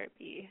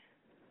immunotherapy.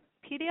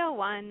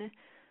 PD-L1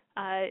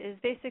 is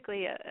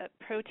basically a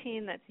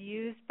protein that's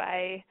used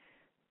by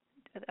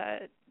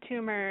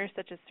tumors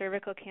such as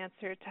cervical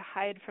cancer to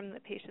hide from the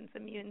patient's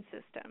immune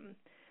system.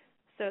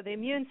 So the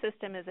immune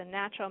system is a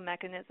natural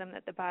mechanism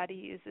that the body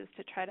uses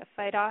to try to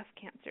fight off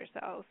cancer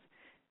cells.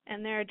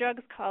 And there are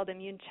drugs called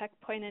immune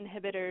checkpoint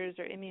inhibitors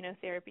or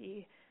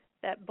immunotherapy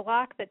that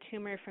block the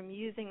tumor from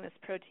using this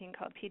protein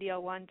called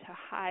PD-L1 to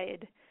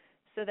hide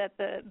so that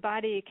the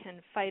body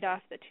can fight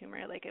off the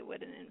tumor like it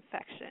would an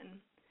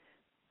infection.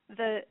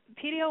 The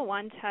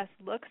PD-L1 test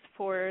looks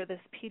for this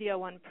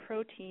PD-L1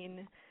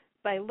 protein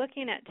by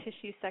looking at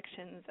tissue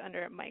sections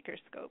under a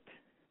microscope.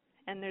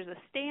 And there's a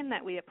stain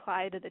that we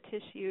apply to the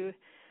tissue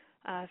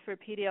for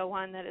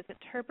PD-L1 that is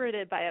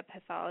interpreted by a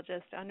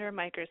pathologist under a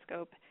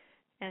microscope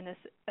and is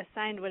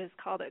assigned what is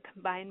called a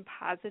combined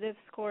positive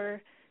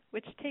score,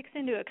 which takes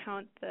into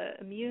account the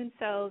immune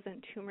cells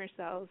and tumor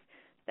cells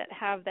that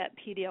have that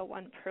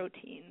PD-L1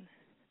 protein.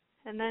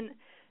 And then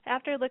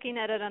after looking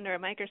at it under a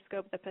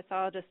microscope, the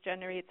pathologist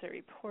generates a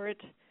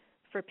report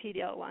for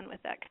PD-L1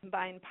 with that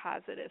combined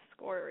positive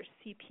score, or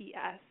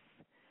CPS.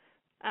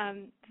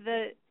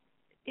 The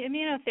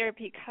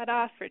immunotherapy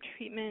cutoff for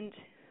treatment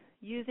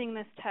using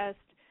this test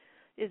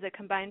is a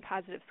combined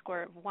positive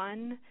score of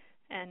 1,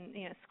 and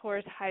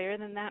scores higher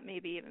than that may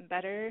be even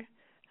better.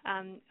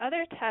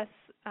 Other tests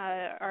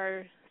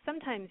are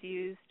sometimes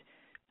used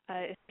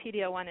if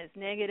PD-L1 is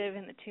negative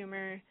in the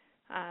tumor.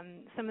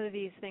 Some of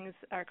these things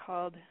are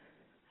called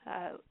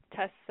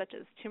tests such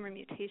as tumor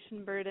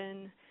mutation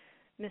burden,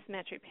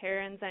 mismatch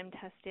repair enzyme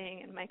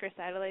testing, and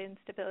microsatellite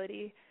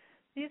instability.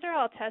 These are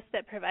all tests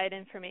that provide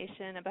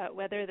information about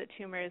whether the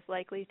tumor is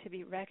likely to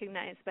be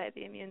recognized by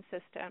the immune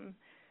system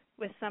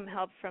with some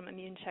help from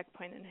immune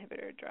checkpoint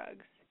inhibitor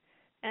drugs.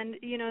 And,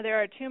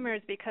 there are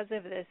tumors because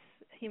of this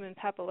human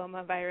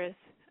papillomavirus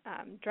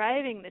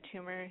driving the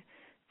tumor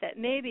that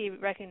may be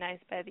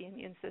recognized by the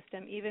immune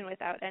system even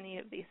without any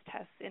of these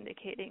tests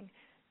indicating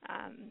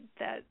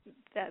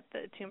that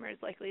the tumor is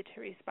likely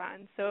to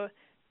respond. So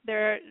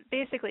there are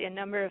basically a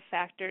number of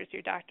factors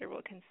your doctor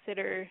will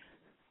consider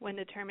when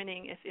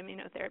determining if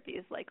immunotherapy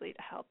is likely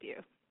to help you.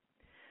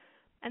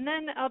 And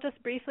then I'll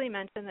just briefly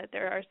mention that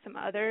there are some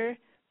other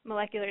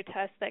molecular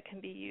tests that can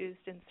be used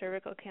in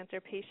cervical cancer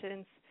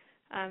patients.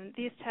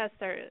 These tests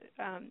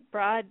are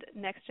broad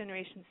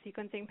next-generation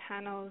sequencing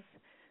panels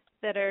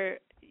that are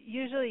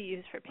usually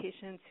used for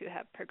patients who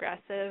have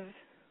progressive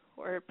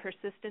or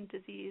persistent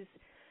disease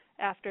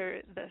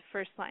after the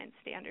first-line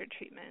standard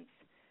treatments.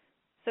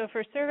 So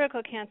for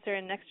cervical cancer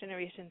and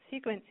next-generation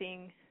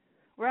sequencing,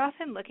 we're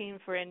often looking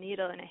for a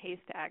needle in a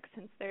haystack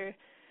since there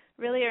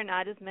really are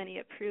not as many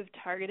approved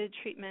targeted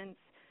treatments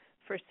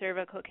for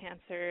cervical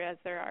cancer as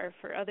there are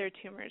for other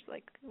tumors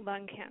like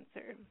lung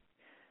cancer.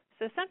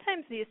 So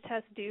sometimes these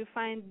tests do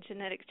find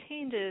genetic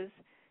changes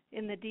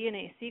in the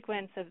DNA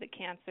sequence of the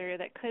cancer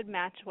that could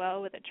match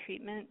well with a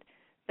treatment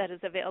that is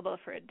available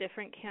for a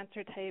different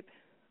cancer type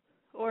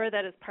or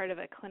that is part of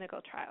a clinical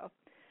trial.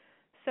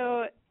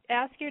 So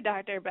ask your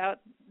doctor about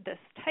this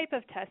type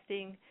of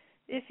testing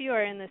if you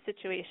are in the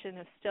situation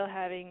of still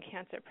having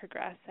cancer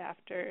progress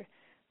after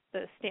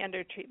the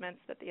standard treatments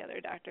that the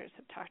other doctors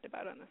have talked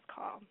about on this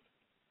call.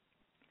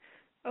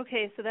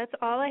 Okay, so that's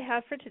all I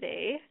have for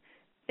today.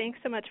 Thanks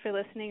so much for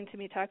listening to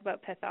me talk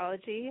about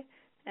pathology,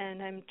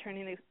 and I'm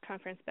turning the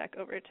conference back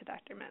over to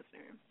Dr.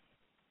 Messner.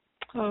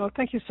 Oh,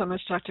 thank you so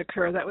much, Dr.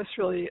 Kerr. That was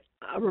really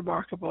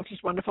remarkable,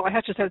 just wonderful. I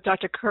have to say that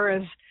Dr. Kerr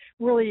is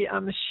really,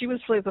 she was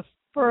really the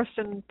first,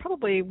 and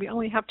probably we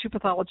only have 2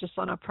 pathologists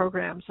on our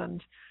programs,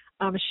 and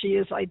she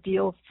is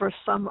ideal for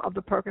some of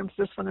the programs,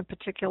 this one in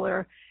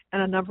particular,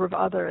 and a number of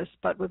others,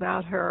 but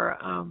without her,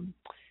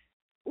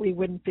 we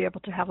wouldn't be able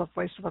to have a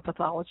voice of a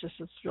pathologist.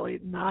 It's really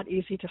not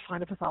easy to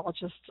find a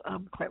pathologist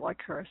quite like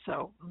her.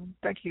 So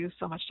thank you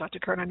so much, Dr.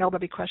 Kerr. And I know there'll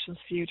be questions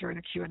for you during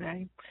the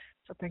Q&A.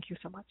 So thank you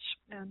so much.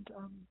 And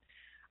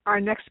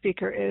our next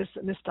speaker is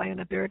Ms.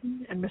 Diana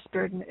Bearden. And Ms.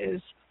 Bearden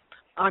is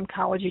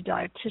oncology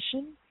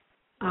dietitian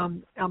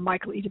at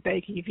Michael E.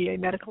 DeBakey VA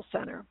Medical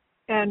Center.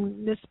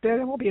 And Ms.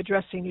 Bearden will be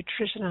addressing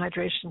nutrition and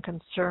hydration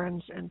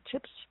concerns and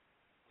tips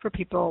for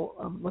people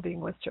living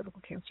with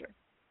cervical cancer.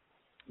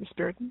 Ms.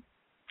 Bearden?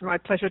 My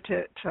pleasure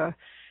to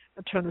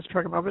turn this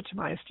program over to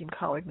my esteemed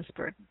colleague, Ms.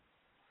 Bearden.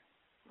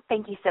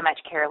 Thank you so much,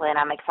 Carolyn.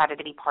 I'm excited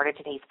to be part of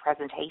today's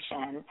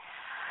presentation.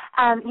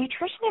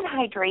 Nutrition and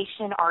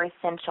hydration are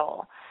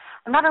essential,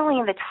 not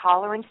only in the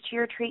tolerance to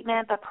your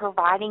treatment, but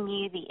providing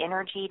you the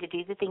energy to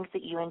do the things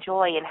that you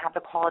enjoy and have the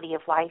quality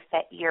of life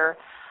that you're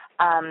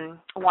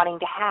wanting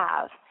to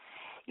have.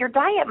 Your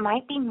diet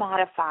might be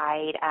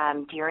modified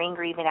during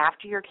or even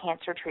after your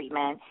cancer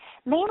treatment,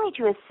 mainly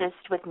to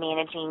assist with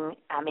managing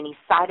any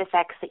side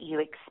effects that you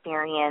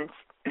experience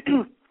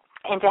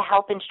and to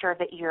help ensure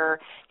that your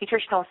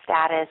nutritional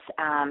status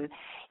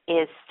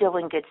is still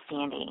in good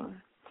standing.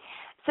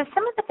 So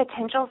some of the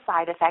potential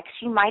side effects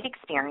you might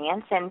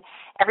experience, and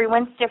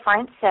everyone's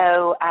different,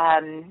 so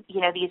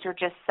these are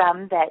just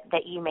some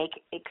that you may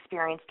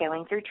experience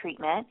going through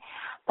treatment,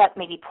 but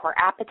maybe poor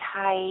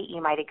appetite,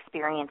 you might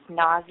experience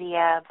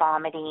nausea,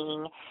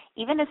 vomiting,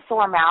 even a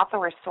sore mouth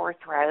or a sore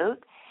throat,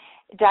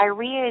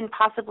 diarrhea, and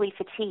possibly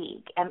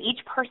fatigue. Each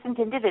person's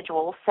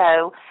individual,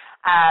 so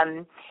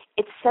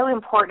it's so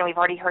important. We've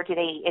already heard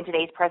in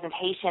today's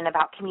presentation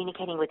about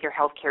communicating with your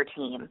healthcare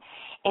team,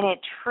 and it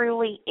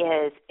truly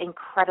is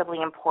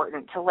incredibly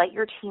important to let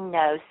your team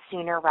know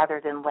sooner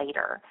rather than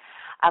later.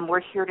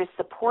 We're here to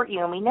support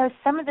you, and we know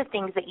some of the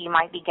things that you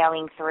might be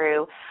going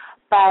through,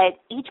 but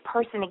each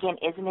person, again,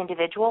 is an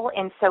individual,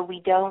 and so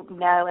we don't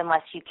know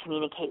unless you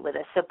communicate with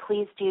us. So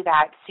please do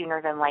that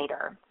sooner than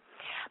later.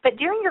 But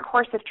during your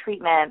course of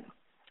treatment,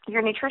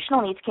 your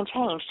nutritional needs can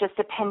change just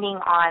depending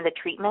on the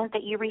treatment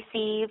that you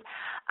receive,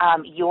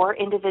 your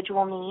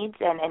individual needs,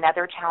 and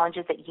other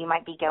challenges that you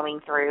might be going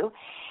through.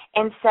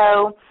 And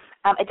so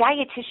a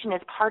dietitian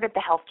is part of the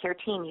healthcare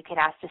team. You can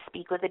ask to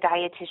speak with a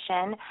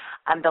dietitian.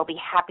 They'll be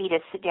happy to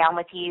sit down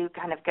with you,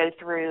 kind of go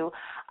through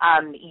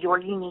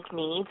your unique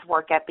needs,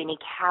 work up any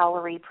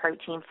calorie,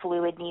 protein,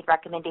 fluid need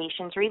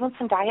recommendations, or even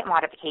some diet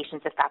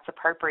modifications if that's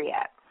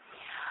appropriate.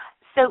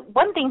 So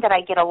one thing that I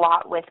get a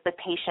lot with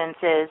patients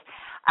is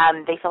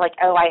they feel like,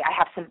 I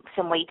have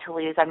some weight to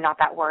lose. I'm not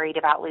that worried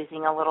about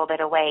losing a little bit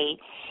of weight.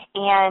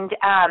 And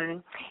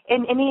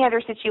in any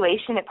other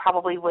situation, it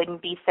probably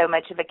wouldn't be so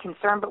much of a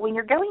concern. But when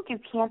you're going through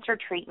cancer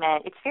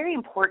treatment, it's very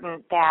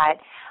important that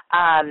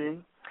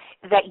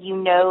you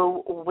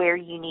know where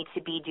you need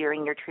to be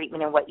during your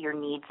treatment and what your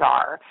needs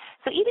are.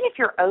 So even if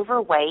you're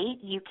overweight,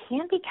 you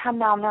can become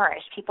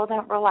malnourished. People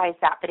don't realize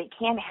that, but it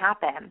can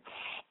happen.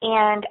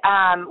 And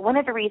one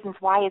of the reasons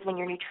why is when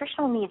your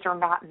nutritional needs are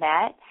not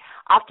met,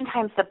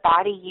 oftentimes the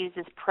body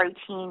uses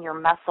protein, your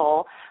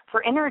muscle,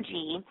 for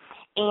energy.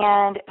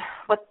 And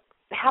what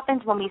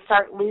happens when we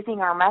start losing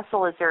our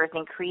muscle is there is an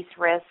increased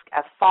risk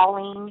of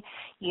falling.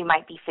 You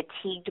might be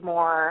fatigued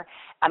more.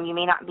 You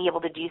may not be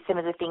able to do some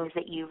of the things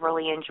that you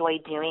really enjoy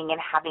doing and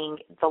having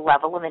the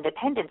level of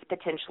independence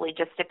potentially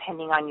just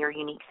depending on your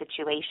unique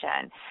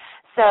situation.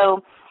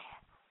 So,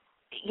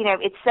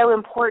 it's so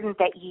important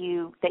that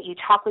you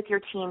talk with your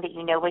team, that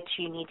you know what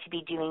you need to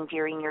be doing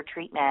during your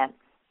treatment.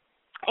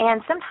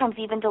 And sometimes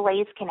even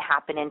delays can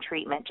happen in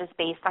treatment just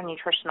based on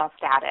nutritional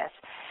status.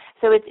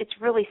 So it's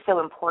really so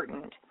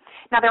important.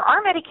 Now, there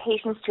are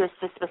medications to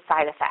assist with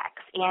side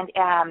effects, and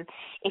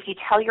if you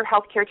tell your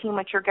healthcare team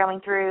what you're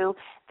going through,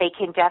 they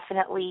can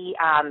definitely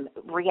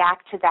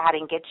react to that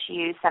and get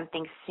you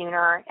something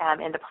sooner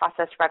in the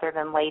process rather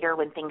than later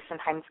when things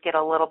sometimes get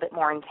a little bit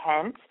more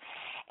intense.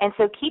 And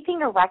so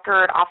keeping a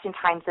record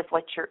oftentimes of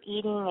what you're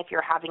eating, if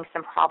you're having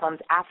some problems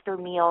after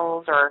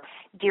meals or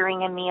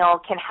during a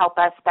meal, can help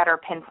us better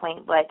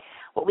pinpoint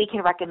what we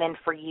can recommend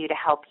for you to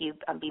help you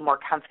be more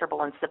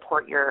comfortable and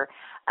support your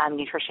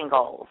nutrition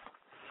goals.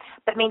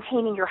 But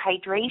maintaining your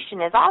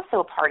hydration is also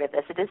a part of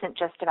this. It isn't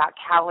just about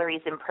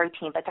calories and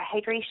protein, but the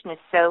hydration is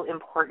so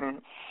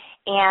important.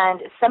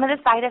 And some of the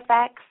side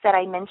effects that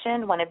I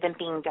mentioned, one of them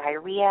being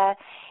diarrhea,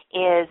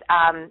 is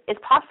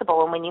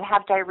possible. And when you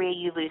have diarrhea,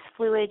 you lose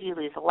fluid, you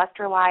lose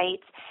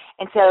electrolytes.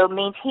 And so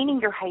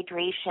maintaining your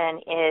hydration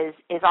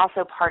is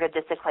also part of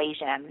this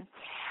equation.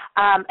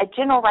 A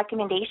general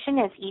recommendation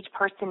is each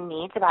person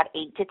needs about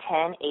 8 to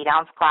 10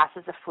 8-ounce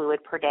glasses of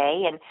fluid per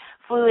day. And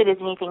fluid is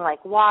anything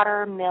like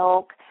water,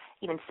 milk,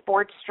 even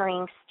sports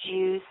drinks,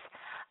 juice.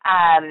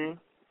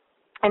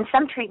 And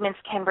some treatments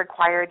can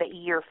require that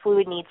your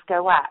fluid needs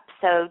go up.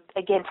 So,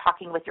 again,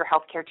 talking with your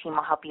healthcare team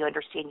will help you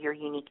understand your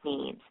unique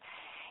needs.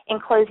 In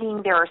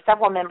closing, there are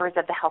several members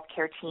of the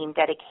healthcare team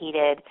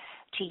dedicated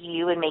to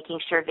you and making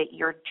sure that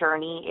your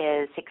journey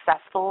is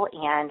successful,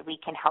 and we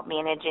can help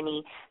manage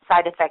any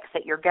side effects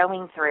that you're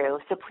going through.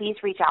 So please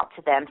reach out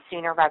to them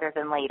sooner rather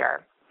than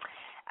later.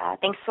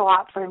 Thanks a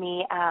lot for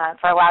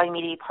allowing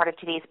me to be part of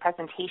today's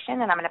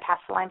presentation, and I'm going to pass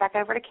the line back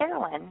over to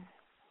Carolyn.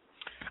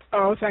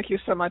 Oh, thank you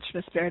so much,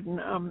 Ms.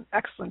 Bearden.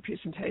 Excellent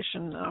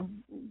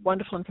presentation,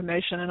 wonderful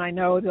information, and I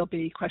know there'll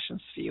be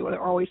questions for you. There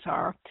always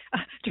are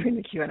during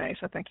the Q&A,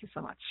 so thank you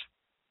so much.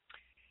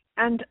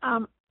 And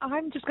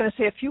I'm just going to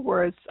say a few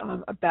words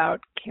about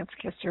Cancer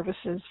Care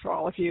Services for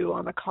all of you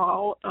on the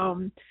call.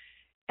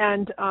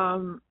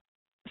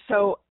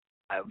 So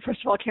first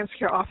of all, Cancer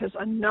Care offers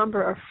a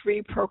number of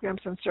free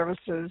programs and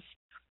services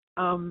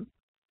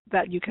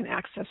that you can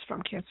access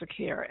from Cancer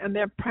Care, and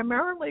they're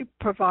primarily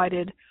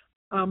provided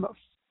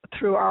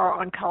through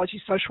our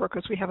oncology social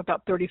workers. We have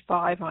about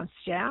 35 on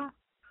staff,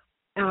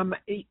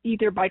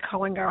 either by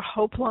calling our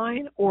Hope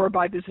line or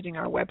by visiting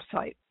our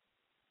website.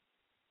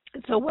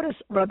 And so what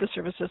are the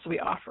services we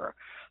offer?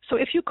 So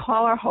if you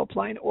call our Hope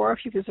line or if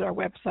you visit our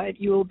website,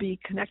 you will be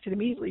connected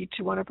immediately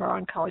to one of our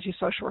oncology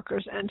social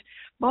workers. And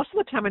most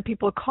of the time when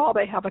people call,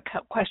 they have a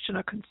question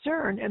or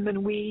concern, and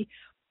then we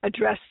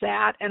address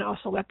that and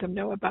also let them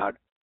know about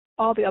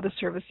all the other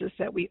services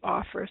that we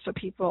offer so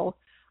people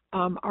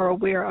are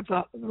aware of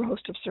the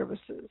host of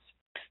services.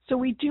 So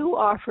we do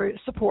offer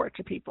support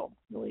to people,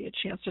 really a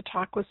chance to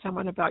talk with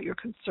someone about your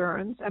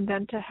concerns and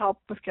then to help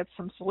us get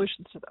some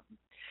solutions to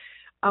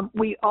them.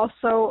 We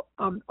also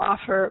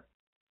offer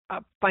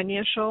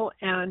financial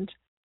and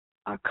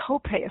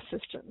copay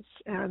assistance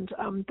and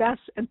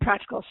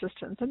practical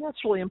assistance, and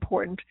that's really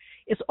important.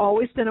 It's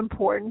always been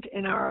important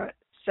in our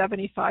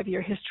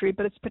 75-year history,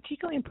 but it's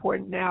particularly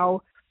important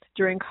now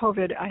during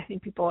COVID. I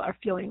think people are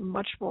feeling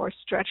much more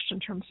stretched in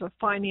terms of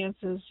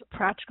finances,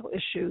 practical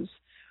issues,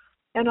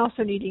 and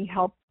also needing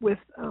help with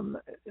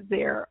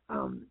the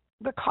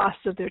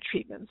cost of their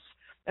treatments.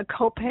 A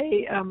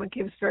copay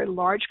gives very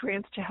large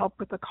grants to help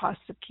with the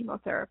costs of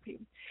chemotherapy.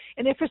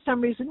 And if for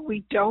some reason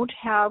we don't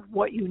have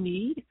what you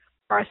need,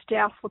 our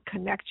staff will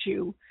connect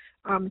you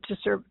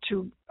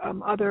to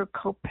other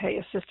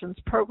copay assistance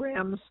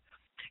programs,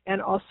 and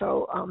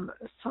also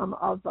some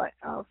of the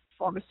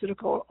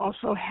pharmaceutical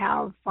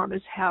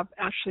pharmas have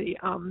actually,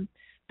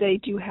 they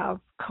do have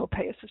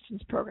copay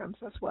assistance programs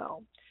as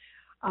well.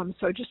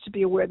 So just to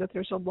be aware that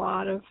there's a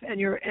lot of, and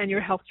your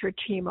healthcare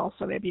team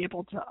also may be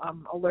able to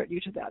alert you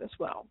to that as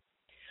well.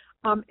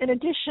 In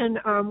addition,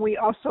 we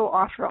also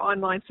offer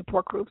online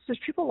support groups,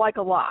 which people like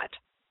a lot.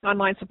 An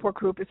online support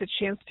group is a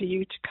chance for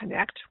you to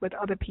connect with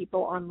other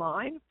people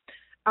online.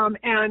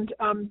 And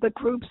the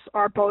groups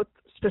are both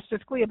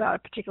specifically about a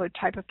particular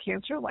type of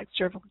cancer, like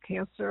cervical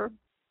cancer,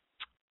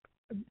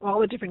 all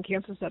the different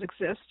cancers that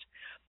exist.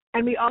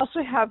 And we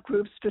also have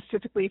groups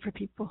specifically for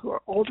people who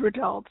are older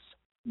adults,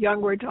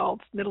 younger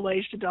adults,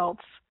 middle-aged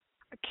adults,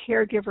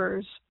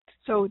 caregivers,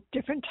 so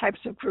different types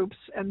of groups.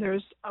 And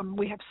there's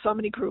we have so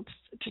many groups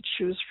to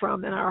choose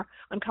from, and our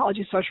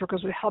oncology social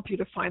workers would help you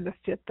to find the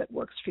fit that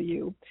works for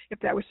you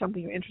if that was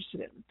something you're interested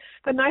in.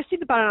 The nice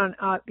thing about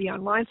the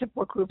online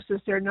support groups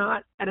is they're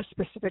not at a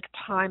specific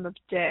time of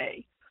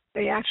day.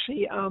 They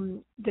actually,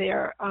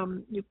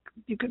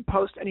 you can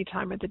post any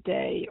time of the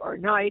day or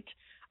night,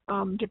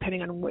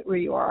 depending on where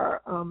you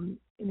are in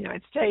the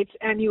United States.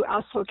 And you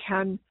also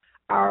can,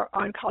 our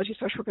oncology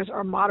social workers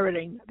are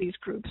moderating these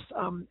groups,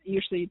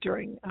 usually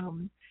during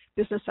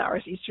business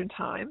hours Eastern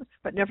time,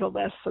 but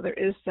nevertheless, so there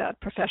is that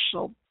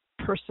professional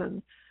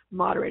person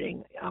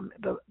moderating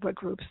the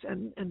groups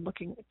and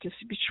looking just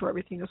to be sure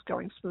everything is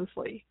going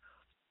smoothly.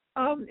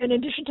 In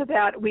addition to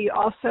that, we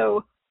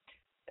also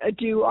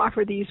do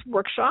offer these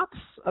workshops,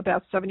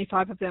 about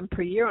 75 of them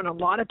per year, on a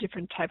lot of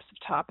different types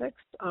of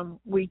topics.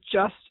 We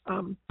just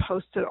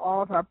posted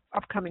all of our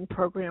upcoming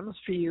programs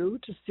for you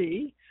to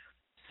see.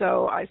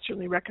 So I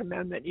certainly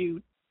recommend that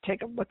you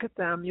take a look at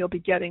them. You'll be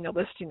getting a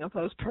listing of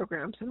those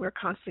programs, and we're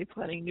constantly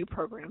planning new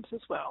programs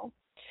as well.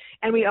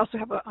 And we also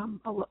have a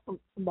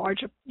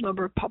large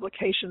number of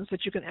publications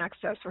that you can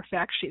access, or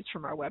fact sheets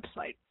from our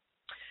website.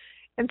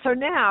 And so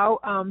now,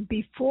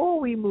 before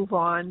we move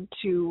on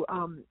to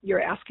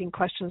your asking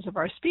questions of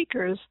our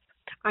speakers,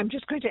 I'm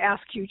just going to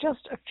ask you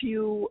just a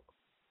few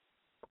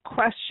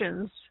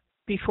questions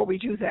before we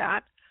do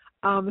that,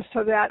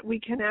 so that we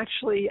can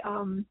actually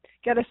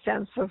get a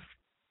sense of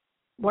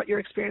what your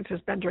experience has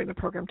been during the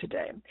program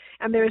today.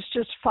 And there's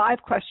just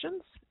 5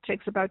 questions. It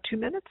takes about 2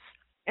 minutes.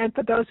 And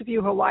for those of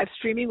you who are live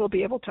streaming, we'll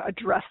be able to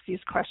address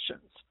these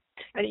questions.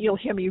 And you'll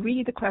hear me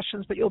read the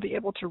questions, but you'll be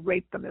able to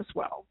rate them as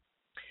well.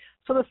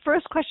 So the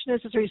first question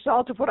is, as a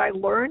result of what I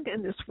learned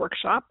in this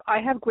workshop, I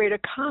have greater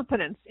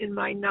confidence in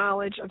my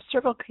knowledge of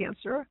cervical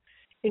cancer,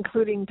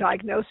 including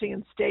diagnosing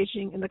and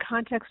staging in the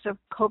context of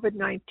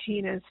COVID-19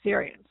 and its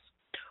variants.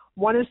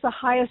 1 is the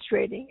highest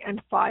rating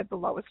and 5 the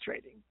lowest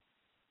rating.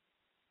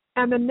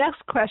 And the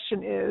next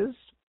question is,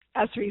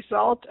 as a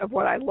result of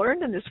what I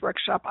learned in this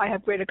workshop, I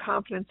have greater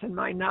confidence in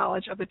my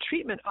knowledge of the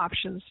treatment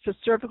options for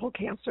cervical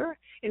cancer,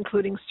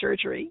 including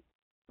surgery,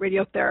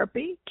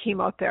 radiotherapy,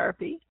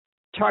 chemotherapy,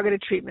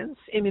 targeted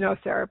treatments,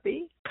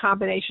 immunotherapy,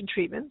 combination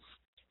treatments,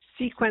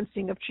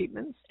 sequencing of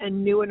treatments,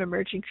 and new and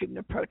emerging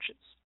treatment approaches.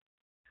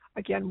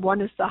 Again,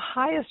 1 is the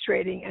highest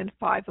rating and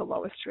 5 the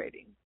lowest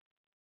rating.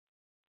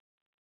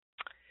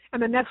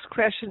 And the next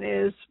question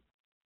is,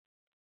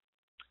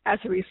 as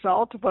a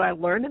result of what I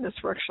learned in this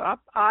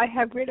workshop, I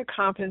have greater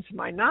confidence in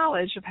my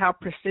knowledge of how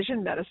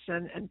precision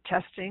medicine and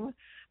testing,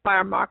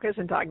 biomarkers,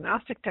 and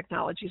diagnostic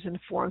technologies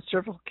inform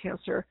cervical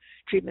cancer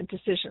treatment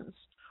decisions.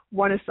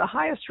 1 is the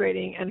highest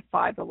rating and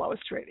 5 the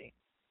lowest rating.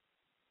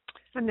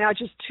 And now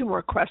just 2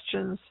 more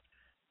questions.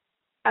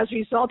 As a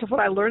result of what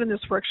I learned in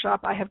this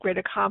workshop, I have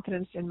greater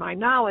confidence in my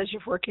knowledge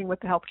of working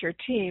with the healthcare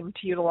team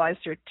to utilize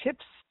their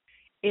tips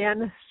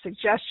and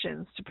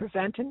suggestions to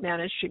prevent and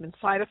manage treatment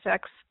side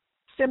effects,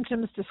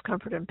 symptoms,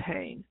 discomfort, and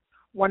pain.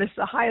 1 is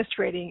the highest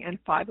rating and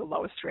 5 the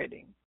lowest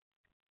rating.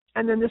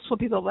 And then this will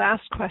be the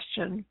last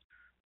question.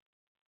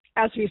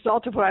 As a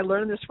result of what I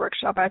learned in this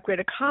workshop, I have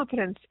greater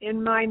confidence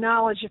in my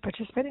knowledge of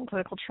participating in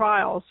clinical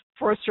trials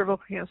for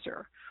cervical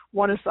cancer.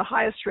 1 is the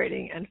highest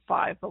rating and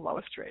 5 the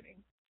lowest rating.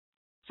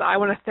 So I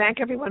want to thank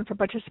everyone for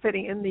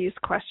participating in these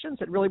questions.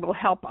 It really will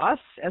help us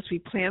as we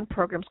plan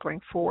programs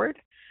going forward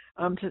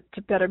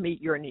to better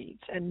meet your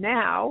needs. And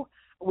now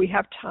we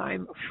have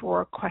time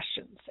for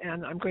questions.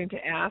 And I'm going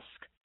to ask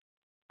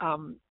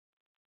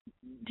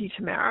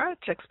DeTamara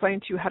to explain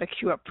to you how to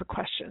queue up for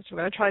questions. We're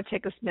going to try to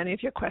take as many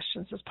of your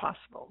questions as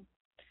possible.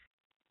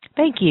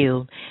 Thank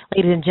you.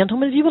 Ladies and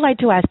gentlemen, if you would like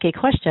to ask a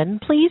question,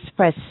 please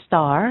press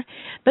star,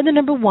 then the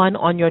number 1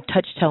 on your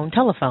touch-tone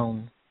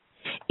telephone.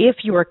 If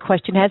your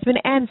question has been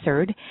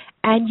answered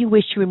and you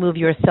wish to remove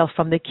yourself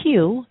from the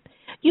queue,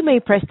 you may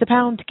press the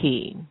pound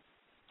key.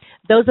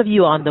 Those of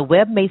you on the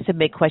web may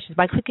submit questions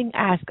by clicking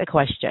Ask a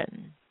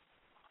Question.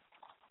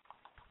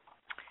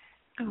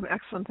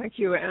 Excellent, thank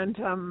you.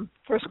 And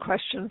first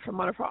question from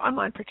one of our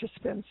online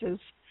participants is,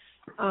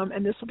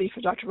 and this will be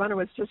for Dr.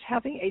 Runowitz, does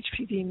having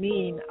HPV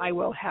mean I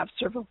will have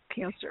cervical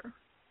cancer?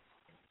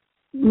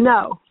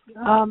 No.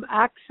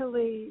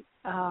 Actually,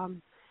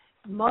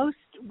 most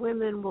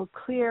women will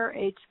clear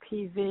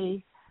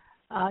HPV,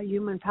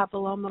 human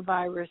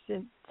papillomavirus.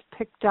 It's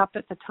picked up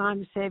at the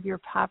time, say, of your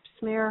pap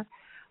smear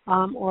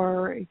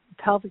or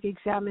pelvic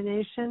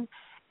examination.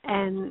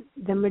 And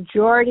the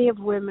majority of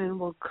women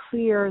will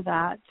clear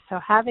that. So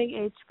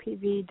having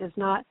HPV does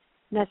not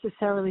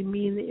necessarily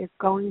mean that you're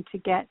going to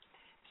get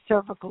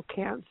cervical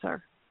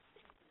cancer.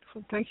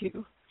 Thank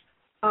you.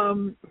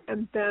 And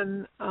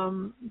then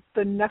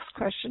the next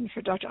question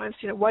for Dr.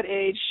 Einstein, at what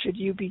age should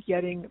you be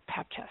getting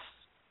pap tests?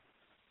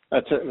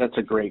 That's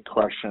a great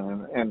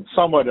question, and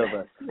somewhat of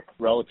a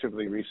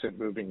relatively recent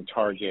moving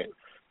target.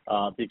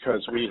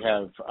 Because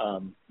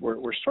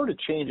we're sort of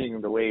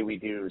changing the way we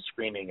do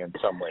screening in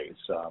some ways.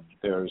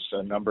 There's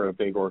a number of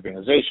big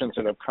organizations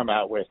that have come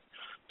out with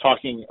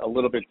talking a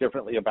little bit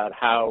differently about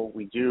how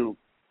we do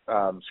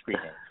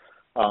screening.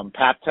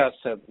 Pap tests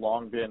have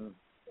long been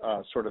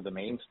sort of the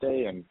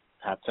mainstay, and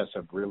Pap tests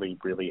have really,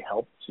 really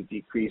helped to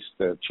decrease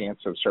the chance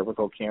of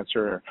cervical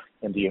cancer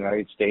in the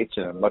United States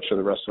and much of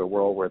the rest of the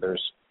world where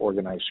there's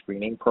organized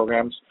screening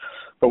programs.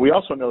 But we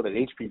also know that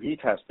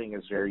HPV testing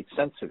is very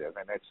sensitive,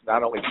 and it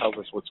not only tells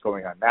us what's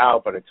going on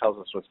now, but it tells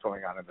us what's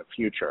going on in the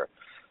future.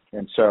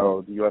 And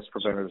so the U.S.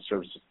 Preventative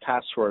Services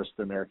Task Force,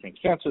 the American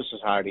Cancer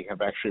Society, have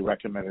actually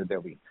recommended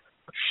that we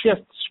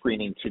shift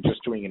screening to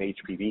just doing an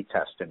HPV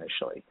test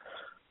initially.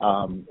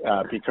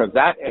 Because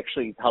that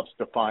actually helps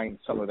define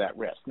some of that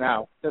risk.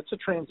 Now, that's a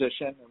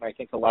transition, and I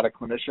think a lot of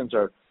clinicians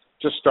are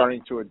just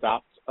starting to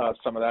adopt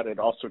some of that. It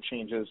also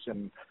changes,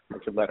 and I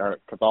could let our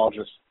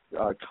pathologist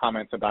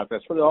comment about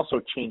this, but it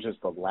also changes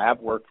the lab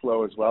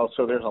workflow as well.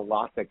 So there's a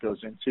lot that goes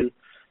into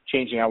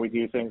changing how we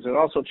do things. It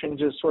also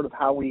changes sort of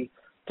how we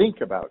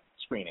think about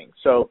screening.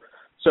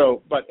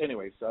 But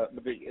anyways,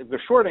 the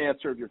short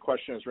answer of your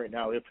question is right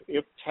now,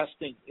 if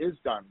testing is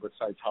done with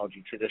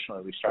cytology,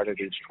 traditionally we start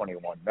at age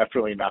 21,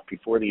 definitely not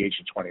before the age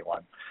of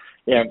 21.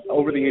 And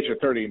over the age of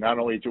 30, not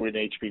only do we an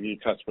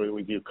HPV test, but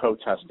we do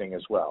co-testing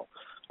as well.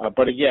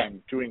 But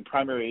again, doing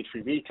primary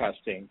HPV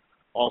testing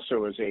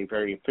also is a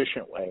very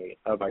efficient way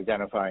of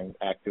identifying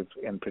active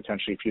and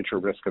potentially future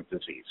risk of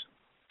disease.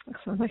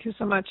 Excellent. Thank you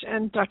so much.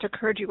 And Dr.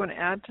 Kerr, do you want to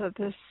add to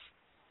this?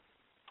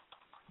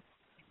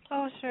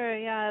 Oh, sure.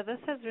 Yeah, this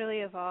has really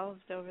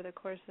evolved over the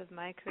course of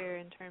my career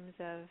in terms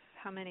of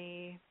how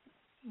many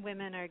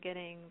women are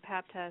getting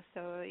pap tests.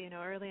 So,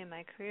 early in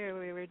my career,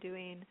 we were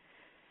doing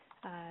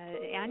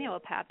annual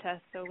pap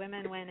tests. So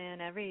women went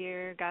in every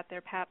year, got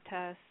their pap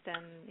test,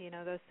 and,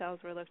 those cells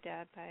were looked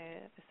at by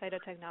a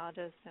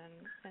cytotechnologist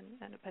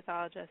and a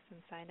pathologist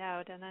and signed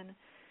out. And then,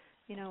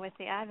 with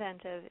the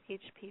advent of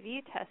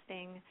HPV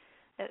testing,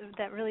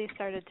 that really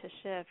started to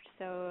shift.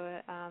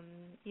 So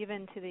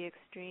even to the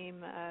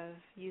extreme of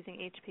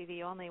using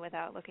HPV only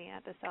without looking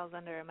at the cells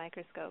under a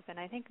microscope. And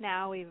I think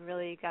now we've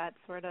really got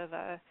sort of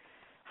a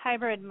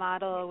hybrid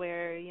model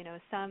where,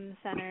 some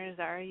centers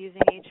are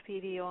using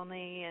HPV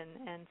only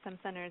and some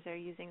centers are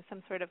using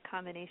some sort of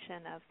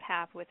combination of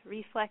pap with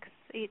reflex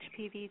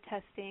HPV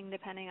testing,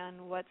 depending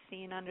on what's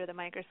seen under the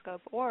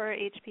microscope, or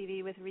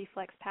HPV with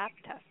reflex pap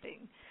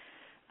testing.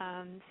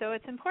 So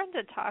it's important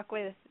to talk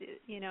with,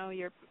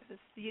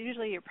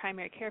 usually your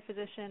primary care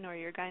physician or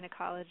your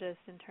gynecologist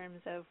in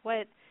terms of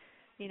what's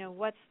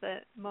the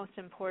most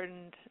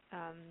important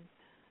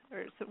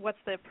or what's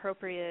the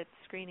appropriate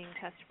screening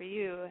test for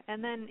you.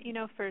 And then,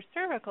 for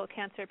cervical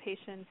cancer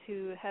patients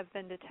who have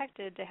been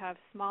detected to have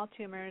small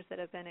tumors that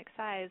have been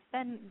excised,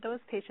 then those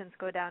patients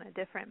go down a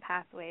different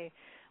pathway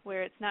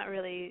where it's not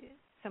really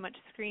so much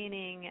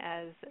screening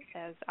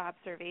as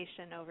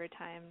observation over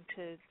time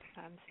to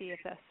see if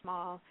a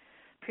small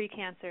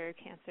precancer or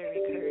cancer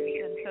recurs.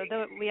 And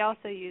so we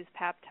also use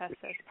pap tests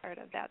as part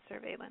of that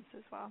surveillance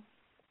as well.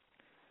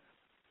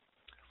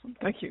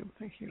 Thank you.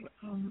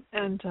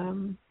 And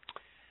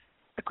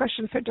a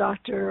question for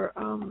Dr.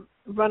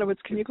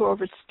 Runowitz. Can you go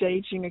over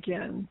staging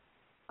again?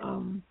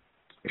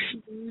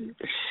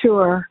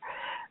 Sure.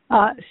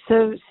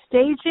 So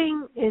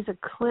staging is a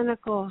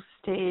clinical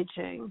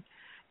staging.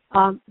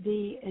 An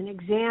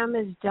exam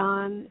is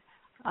done,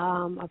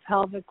 a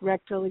pelvic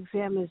rectal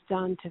exam is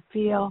done to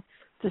feel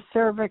the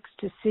cervix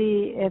to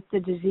see if the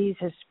disease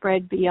has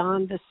spread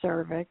beyond the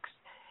cervix.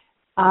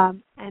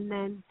 And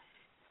then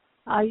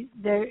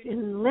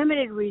in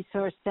limited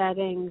resource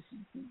settings,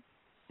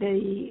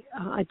 the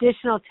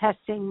additional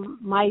testing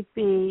might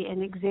be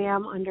an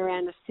exam under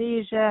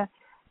anesthesia,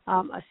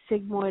 a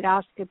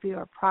sigmoidoscopy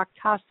or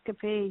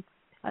proctoscopy,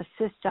 a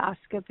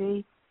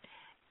cystoscopy,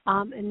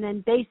 and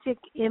then basic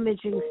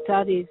imaging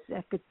studies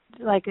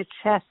like a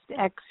chest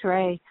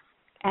X-ray,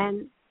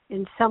 and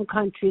in some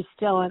countries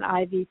still an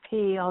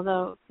IVP,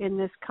 although in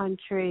this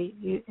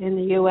country, in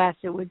the U.S.,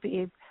 it would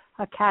be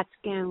a CAT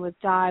scan with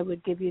dye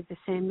would give you the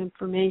same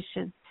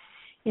information.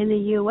 In the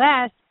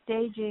U.S.,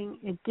 staging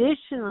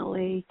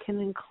additionally can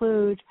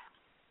include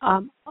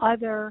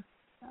other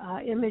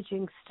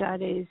imaging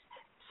studies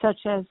such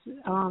as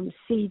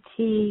CT,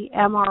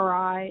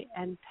 MRI,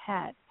 and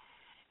PET.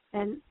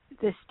 And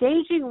the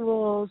staging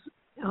rules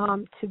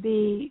to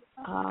be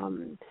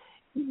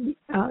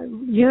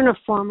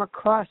uniform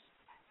across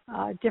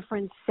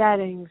different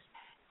settings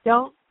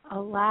don't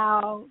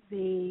allow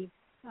the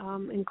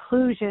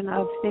inclusion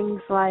of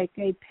things like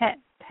a PET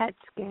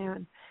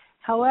scan.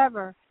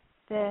 However,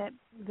 the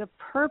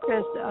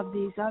purpose of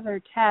these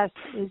other tests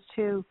is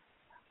to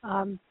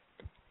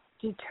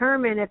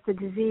determine if the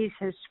disease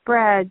has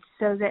spread,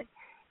 so that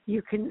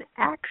you can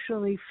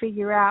actually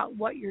figure out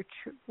what your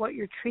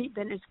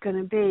treatment is going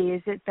to be.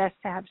 Is it best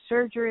to have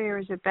surgery, or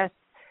is it best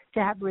to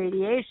have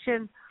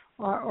radiation,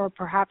 or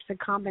perhaps a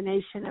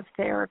combination of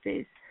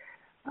therapies?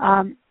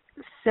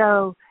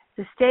 So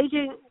the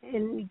staging,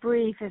 in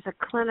brief, is a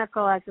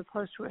clinical as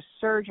opposed to a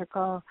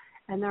surgical,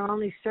 and there are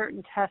only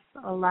certain tests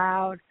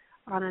allowed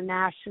on a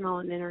national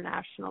and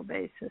international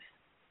basis.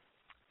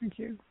 Thank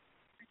you.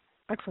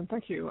 Excellent.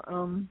 Thank you.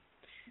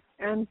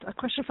 And a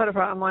question for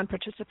our online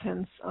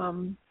participants.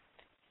 For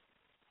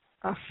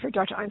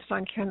Dr.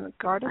 Einstein, can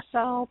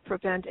Gardasil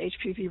prevent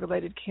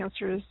HPV-related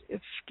cancers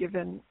if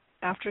given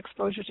after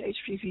exposure to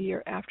HPV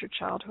or after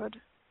childhood?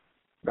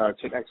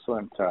 It's an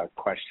excellent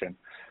question.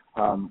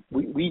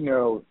 We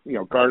know,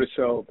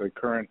 Gardasil, the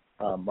current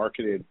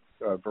marketed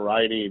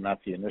variety,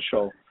 not the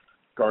initial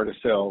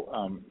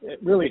Gardasil, it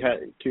really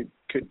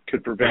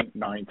could prevent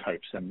 9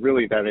 types, and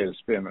really that has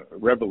been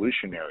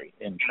revolutionary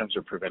in terms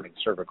of preventing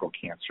cervical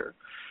cancer.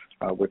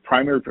 With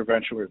primary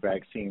prevention with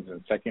vaccines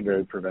and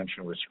secondary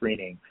prevention with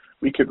screening,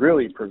 we could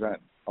really prevent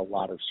a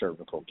lot of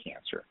cervical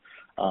cancer.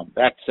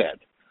 That said,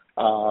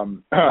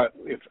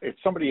 if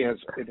somebody an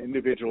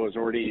individual has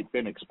already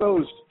been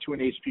exposed to an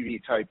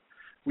HPV type,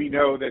 we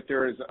know that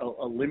there is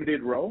a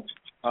limited role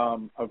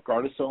of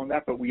Gardasil in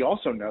that, but we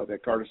also know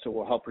that Gardasil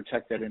will help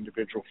protect that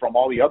individual from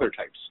all the other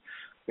types.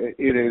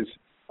 It is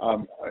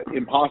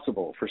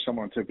impossible for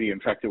someone to be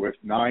infected with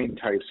 9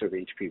 types of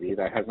HPV.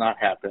 That has not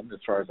happened, as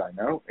far as I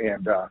know,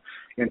 and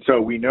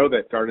so we know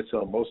that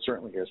Gardasil most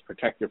certainly is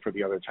protective for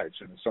the other types.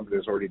 And if somebody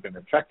has already been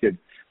infected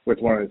with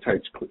one of the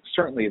types,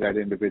 certainly that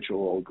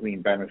individual will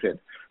glean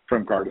benefit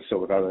from Gardasil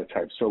with other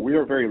types. So we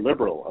are very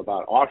liberal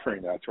about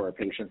offering that to our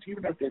patients,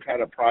 even if they've had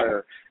a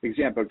prior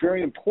exam. But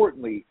very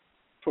importantly,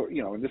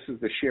 and this is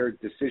the shared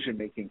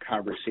decision-making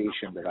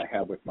conversation that I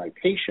have with my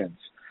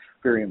patients,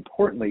 very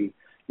importantly,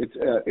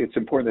 it's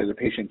important that the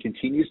patient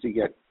continues to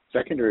get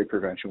secondary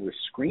prevention with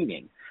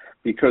screening,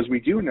 because we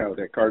do know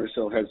that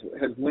Gardasil has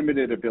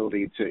limited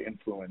ability to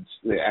influence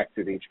the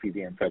active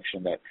HPV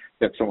infection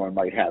that someone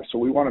might have. So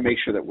we want to make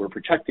sure that we're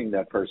protecting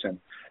that person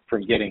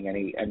from getting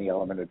any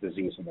element of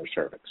disease in their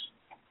cervix.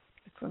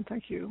 Excellent,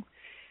 thank you.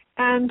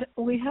 And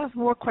we have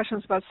more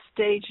questions about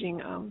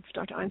staging,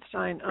 Dr.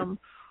 Einstein.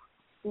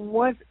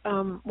 What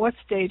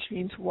stage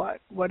means what?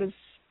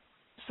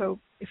 So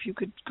if you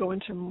could go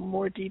into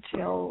more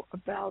detail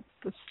about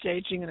the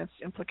staging and its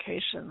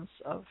implications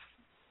of.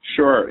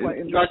 Sure,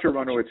 and Dr.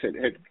 Runowitz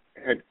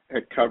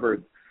had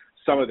covered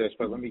some of this,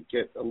 but let me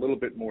get a little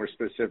bit more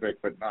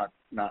specific, but not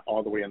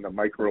all the way in the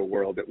micro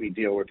world that we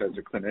deal with as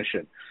a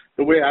clinician.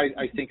 The way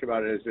I think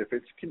about it is, if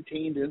it's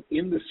contained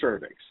in the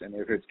cervix and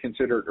if it's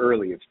considered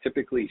early, it's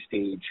typically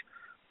stage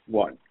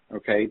 1,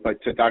 okay?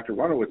 But to Dr.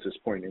 Runowitz's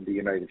point, in the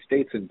United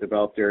States and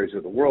developed areas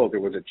of the world, there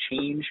was a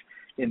change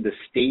in the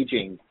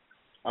staging.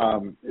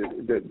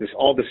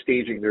 All the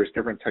staging, there's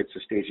different types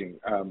of staging.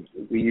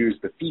 We use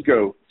the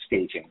FIGO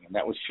staging, and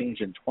that was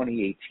changed in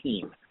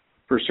 2018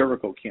 for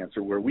cervical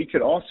cancer, where we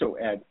could also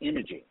add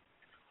imaging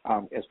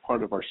as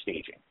part of our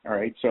staging. All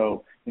right,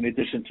 so in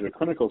addition to the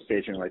clinical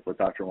staging, like what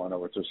Dr.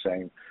 Runowitz was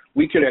saying,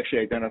 we could actually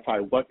identify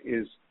what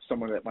is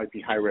someone that might be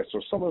high risk,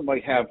 or someone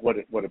might have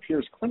what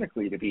appears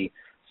clinically to be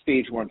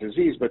stage 1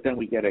 disease, but then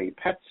we get a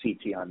PET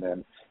CT on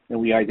them, and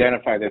we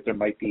identify that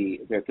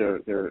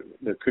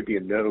there could be a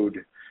node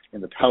in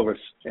the pelvis,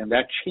 and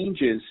that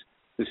changes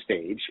the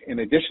stage, in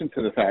addition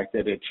to the fact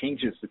that it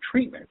changes the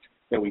treatment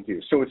that we do.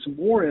 So it's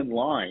more in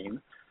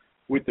line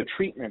with the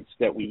treatments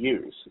that we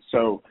use.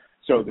 So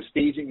the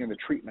staging and the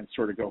treatment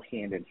sort of go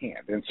hand in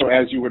hand. And so,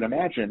 as you would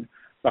imagine,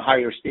 the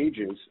higher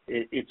stages,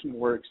 it's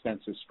more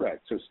extensive spread.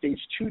 So stage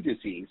 2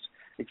 disease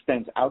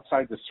extends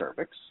outside the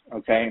cervix,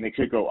 okay, and it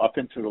could go up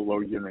into the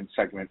lower uterine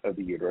segment of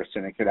the uterus,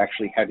 and it could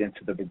actually head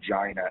into the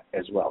vagina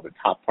as well, the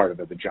top part of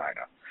the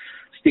vagina.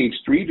 Stage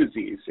 3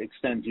 disease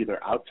extends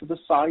either out to the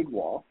side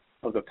wall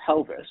of the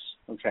pelvis,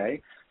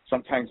 okay.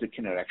 Sometimes it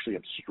can actually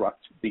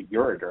obstruct the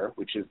ureter,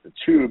 which is the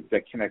tube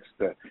that connects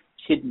the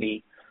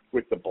kidney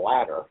with the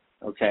bladder,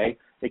 okay.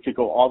 It could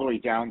go all the way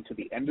down to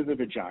the end of the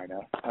vagina,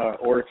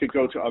 or it could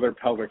go to other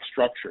pelvic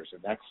structures,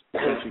 and that's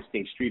essentially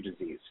stage 3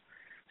 disease.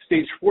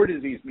 Stage 4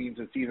 disease means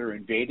it's either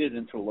invaded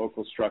into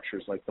local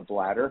structures like the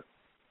bladder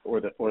or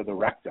the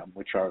rectum,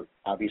 which are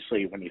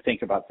obviously, when you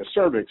think about the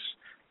cervix,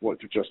 what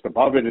just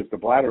above it is the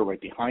bladder, right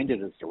behind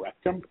it is the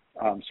rectum.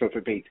 So if it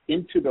invades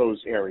into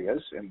those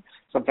areas, and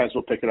sometimes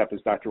we'll pick it up,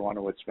 as Dr.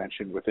 Wonowitz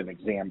mentioned, with an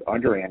exam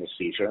under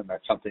anesthesia, and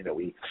that's something that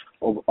we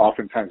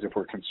oftentimes, if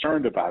we're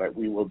concerned about it,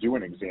 we will do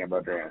an exam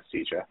under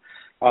anesthesia.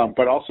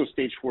 But also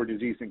stage 4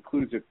 disease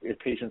includes if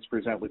patients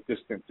present with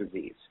distant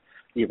disease,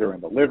 either in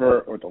the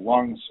liver or the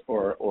lungs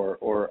or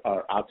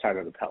outside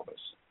of the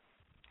pelvis.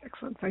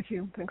 Excellent. Thank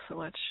you. Thanks so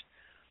much.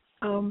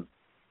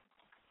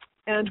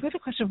 And we have a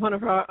question from one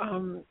of our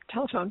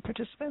telephone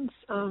participants.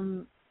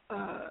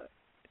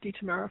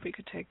 Tamara, if we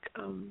could take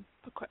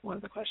one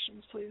of the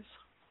questions, please.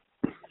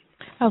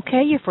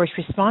 Okay, your first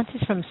response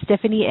is from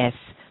Stephanie S.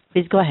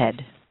 Please go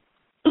ahead.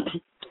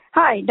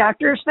 Hi,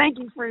 doctors. Thank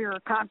you for your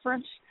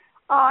conference.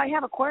 I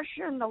have a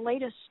question. The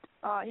latest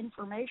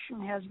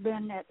information has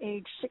been at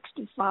age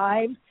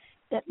 65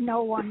 that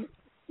no one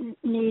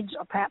needs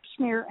a pap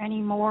smear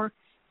anymore.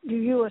 Do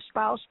you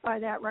espouse by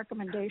that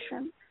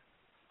recommendation?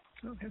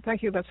 Okay,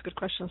 thank you. That's a good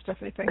question,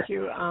 Stephanie. Thank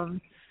you.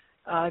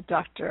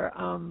 Dr.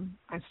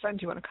 Einstein,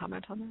 do you want to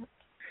comment on that?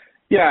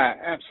 Yeah,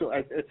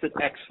 absolutely. It's an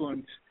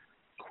excellent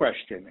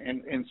question,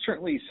 and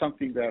certainly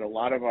something that a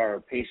lot of our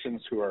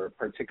patients who are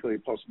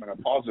particularly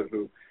postmenopausal,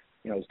 who,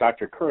 as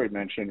Dr. Kerr had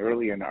mentioned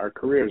early in our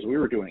careers, we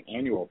were doing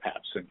annual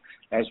PAPs, and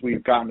as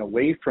we've gotten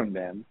away from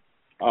them,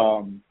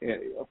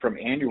 from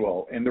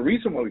annual, and the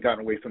reason why we've gotten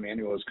away from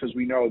annual is because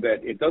we know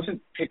that it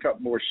doesn't pick up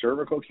more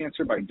cervical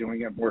cancer by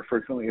doing it more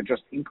frequently. It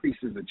just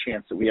increases the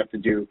chance that we have to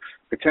do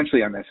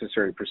potentially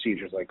unnecessary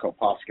procedures like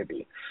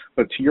colposcopy.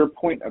 But to your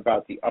point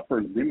about the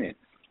upper limit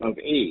of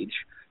age,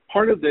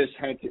 part of this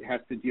has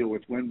to deal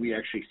with when we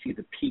actually see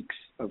the peaks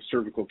of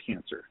cervical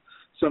cancer.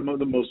 Some of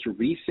the most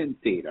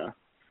recent data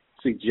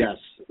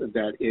suggests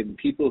that in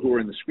people who are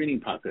in the screening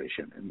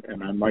population,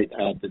 and I might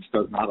add this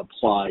does not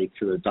apply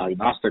to the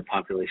diagnostic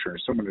population, or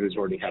someone who has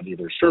already had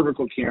either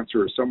cervical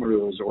cancer or someone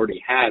who has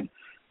already had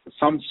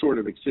some sort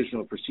of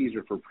excisional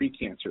procedure for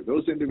precancer,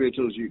 those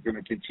individuals, you're going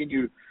to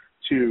continue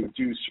to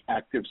do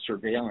active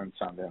surveillance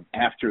on them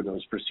after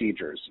those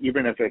procedures,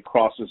 even if it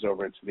crosses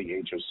over to the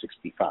age of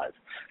 65.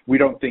 We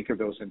don't think of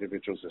those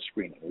individuals as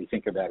screening. We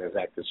think of that as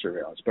active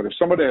surveillance. But if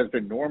somebody has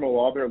been normal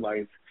all their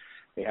life,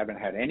 they haven't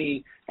had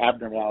any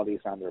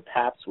abnormalities on their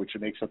PAPs, which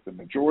makes up the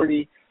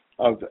majority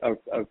of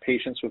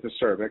patients with the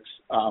cervix.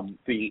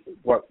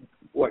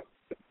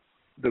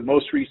 The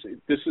most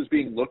recent, this is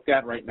being looked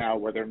at right now,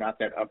 whether or not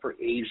that upper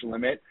age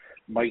limit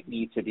might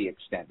need to be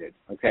extended.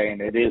 Okay, and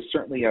it is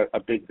certainly a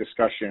big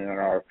discussion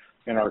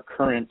in our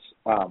current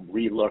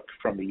relook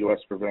from the U.S.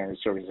 Preventive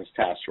Services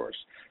Task Force.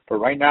 But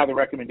right now, the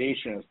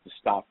recommendation is to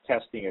stop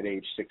testing at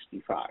age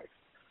 65.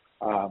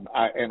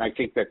 And I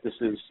think that this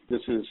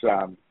is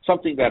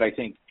something that I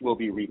think will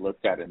be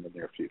relooked at in the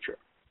near future.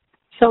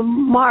 So,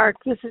 Mark,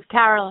 this is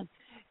Carolyn.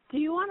 Do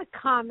you want to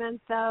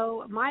comment,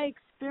 though? My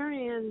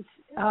experience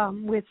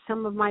with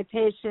some of my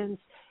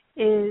patients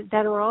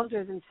that are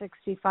older than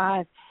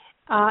 65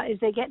 is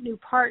they get new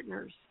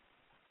partners,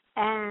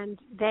 and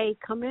they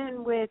come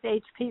in with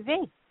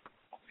HPV.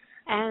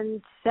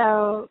 And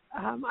so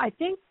I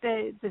think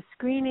the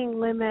screening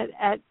limit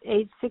at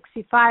age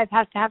 65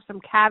 has to have some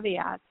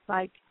caveats,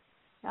 like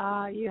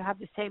you have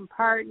the same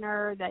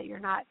partner, that you're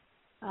not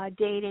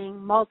dating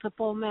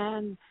multiple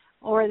men,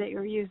 or that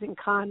you're using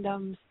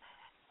condoms.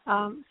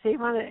 So you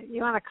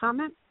want to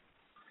comment?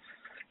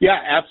 Yeah,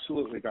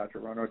 absolutely, Dr.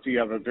 Rono. So you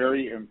have a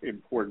very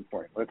important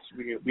point.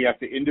 We have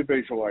to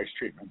individualize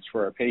treatments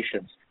for our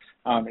patients.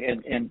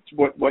 And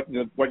what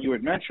you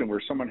had mentioned,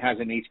 where someone has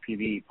an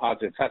HPV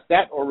positive test,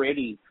 that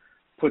already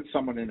puts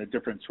someone in a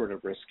different sort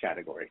of risk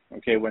category.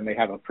 Okay, when they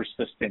have a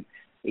persistent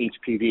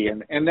HPV,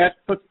 and that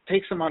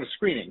takes them out of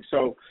screening.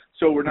 So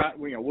we're not,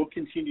 we'll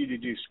continue to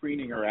do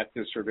screening or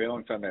active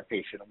surveillance on that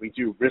patient. We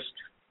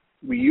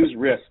use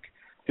risk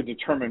to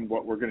determine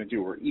what we're going to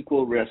do. Where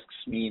equal risks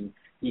mean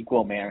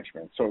equal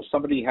management. So if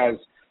somebody has,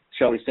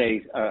 shall we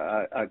say,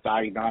 a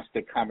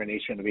diagnostic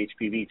combination of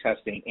HPV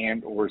testing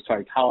and or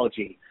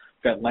cytology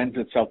that lends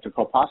itself to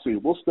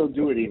colposcopy, we'll still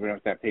do it even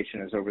if that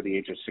patient is over the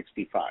age of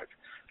 65.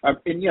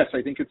 And yes,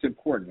 I think it's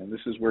important, and this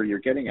is where you're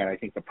getting at, I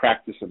think, the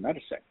practice of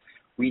medicine.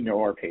 We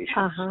know our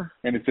patients,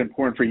 and it's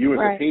important for you as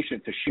a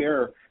patient to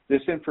share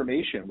this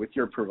information with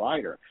your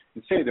provider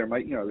and say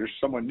there's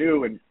someone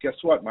new, and guess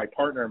what, my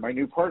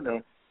new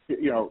partner,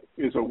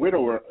 is a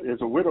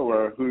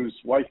widower whose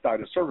wife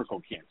died of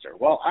cervical cancer.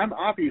 Well, I'm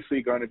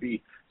obviously going to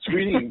be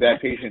screening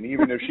that patient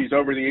even if she's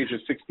over the age of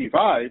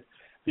 65,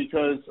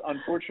 because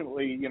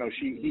unfortunately,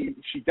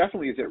 she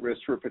definitely is at risk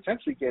for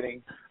potentially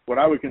getting what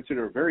I would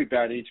consider a very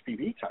bad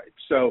HPV type.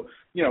 So,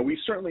 we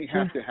certainly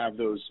have to have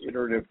those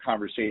iterative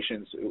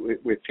conversations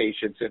with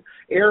patients and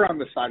err on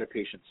the side of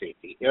patient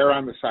safety, err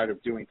on the side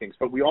of doing things,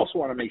 but we also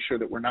want to make sure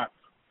that we're not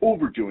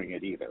overdoing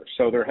it either.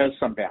 So there has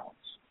some balance.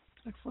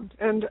 Excellent.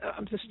 And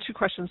just two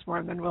questions more,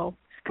 and then we'll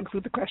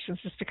conclude the questions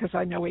just because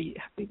I know we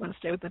want to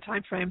stay with the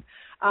time frame.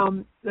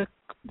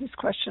 This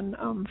question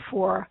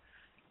for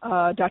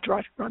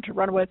Dr.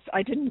 Runowitz,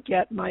 I didn't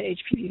get my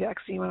HPV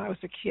vaccine when I was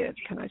a kid.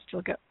 Can I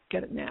still get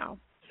it now?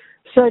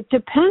 So it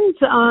depends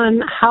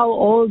on how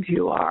old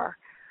you are.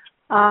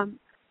 And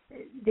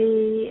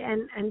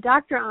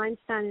Dr.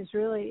 Einstein is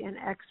really an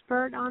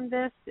expert on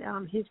this.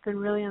 He's been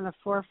really on the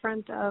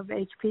forefront of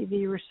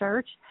HPV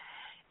research.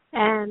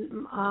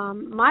 And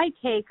my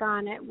take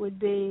on it would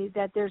be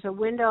that there's a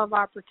window of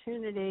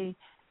opportunity,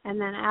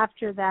 and then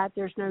after that,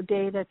 there's no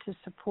data to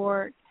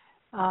support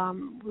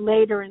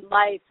later in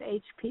life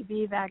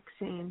HPV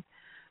vaccine.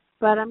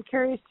 But I'm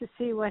curious to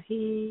see what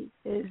he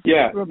is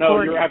reporting.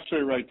 No, you're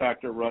absolutely right,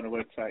 Dr.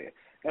 Runowitz.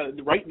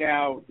 Right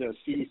now, the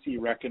CDC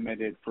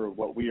recommended for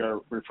what we are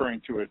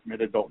referring to as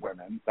mid-adult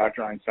women.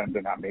 Dr. Einstein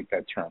did not make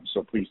that term,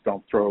 so please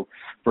don't throw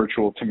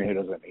virtual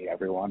tomatoes at me,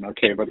 everyone.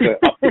 Okay, but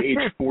up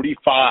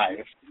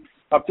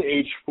to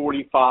age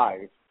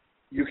 45,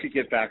 you could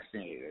get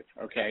vaccinated.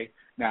 Okay.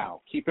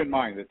 Now, keep in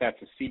mind that that's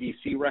a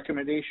CDC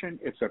recommendation.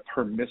 It's a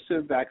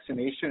permissive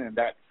vaccination, and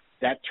that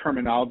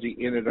terminology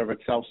in and of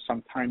itself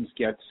sometimes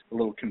gets a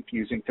little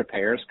confusing to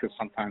payers because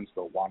sometimes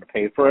they'll want to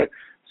pay for it,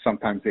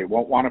 sometimes they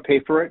won't want to pay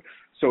for it.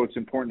 So it's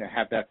important to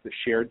have the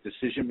shared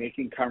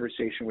decision-making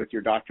conversation with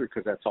your doctor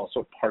because that's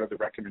also part of the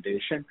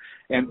recommendation.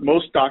 And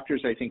most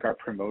doctors, I think, are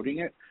promoting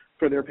it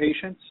for their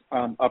patients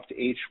up to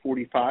age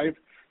 45.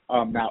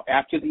 Now,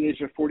 after the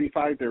age of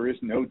 45, there is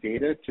no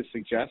data to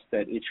suggest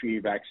that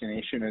HPV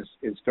vaccination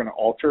is going to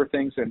alter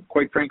things. And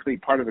quite frankly,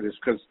 part of it is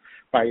because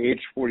by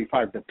age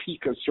 45, the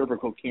peak of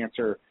cervical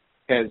cancer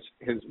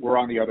we're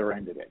on the other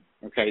end of it.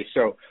 Okay,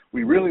 so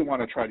we really want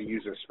to try to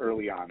use this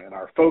early on, and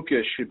our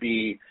focus should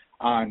be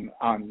on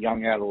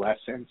young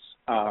adolescents.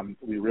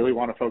 We really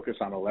want to focus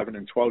on 11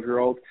 and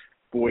 12-year-old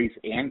boys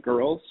and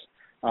girls.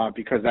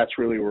 Because that's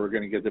really where we're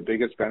going to get the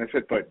biggest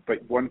benefit. But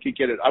one could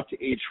get it up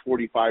to age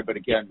 45. But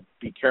again,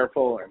 be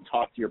careful and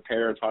talk to your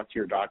parent, talk to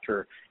your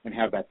doctor, and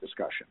have that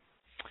discussion.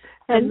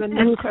 And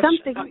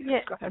something,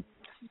 go ahead.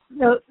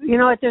 So, you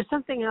know what? There's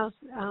something else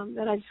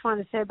that I just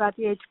want to say about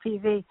the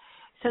HPV.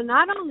 So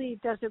not only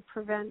does it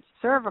prevent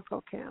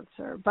cervical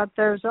cancer, but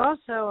there's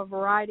also a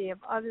variety of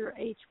other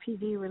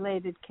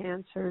HPV-related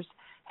cancers,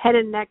 head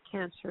and neck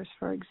cancers,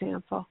 for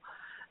example.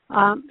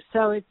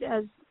 So it's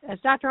as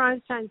Dr.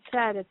 Einstein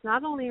said, it's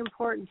not only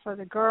important for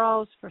the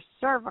girls for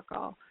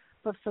cervical,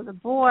 but for the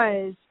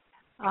boys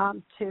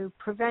to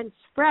prevent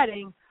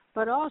spreading,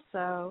 but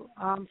also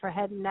for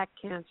head and neck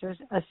cancers,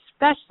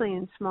 especially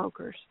in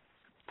smokers.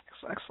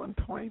 Excellent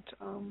point.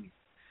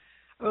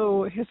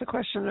 Here's a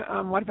question.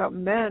 What about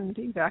men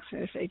being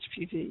vaccinated for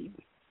HPV?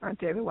 Aren't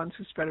they the ones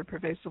who spread it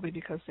pervasively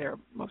because they're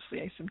mostly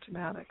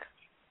asymptomatic?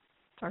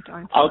 Dr.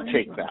 Einstein? I'll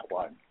take that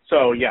one.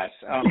 So, yes,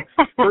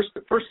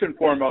 first and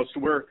foremost,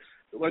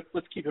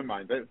 let's keep in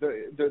mind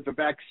the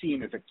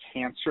vaccine is a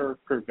cancer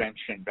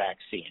prevention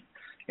vaccine.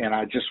 And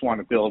I just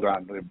want to build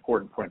on the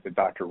important point that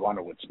Dr.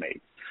 Runowitz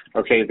made.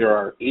 Okay, there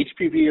are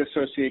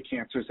HPV-associated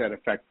cancers that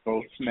affect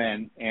both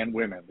men and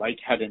women, like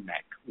head and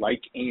neck,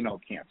 like anal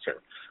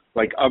cancer,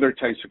 like other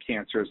types of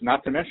cancers,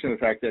 not to mention the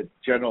fact that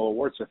genital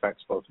warts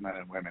affects both men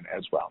and women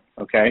as well,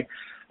 okay?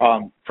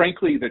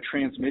 Frankly, the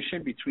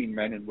transmission between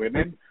men and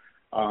women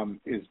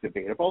is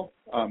debatable,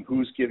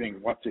 who's giving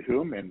what to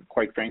whom, and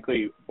quite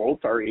frankly, both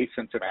are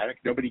asymptomatic.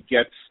 Nobody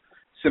gets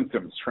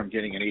symptoms from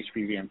getting an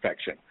HPV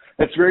infection.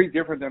 That's very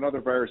different than other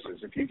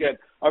viruses. If you get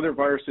other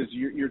viruses,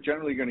 you're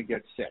generally going to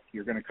get sick.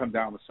 You're going to come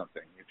down with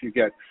something. If you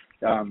get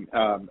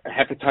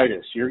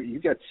hepatitis, you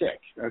get sick,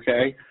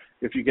 okay?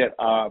 If you get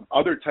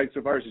other types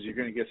of viruses, you're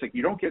going to get sick.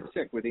 You don't get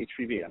sick with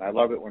HPV, and I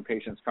love it when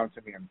patients come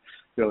to me and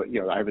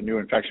they're, I have a new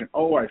infection.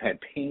 Oh, I've had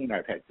pain.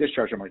 I've had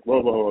discharge. I'm like,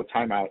 whoa,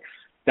 time out.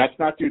 That's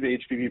not due to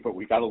HPV, but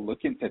we got to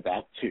look into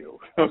that too,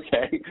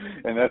 okay?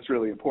 And that's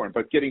really important.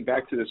 But getting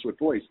back to this with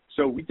boys,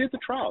 so we did the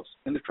trials,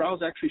 and the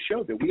trials actually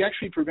showed that we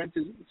actually prevent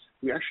disease.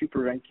 We actually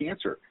prevent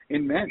cancer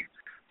in men,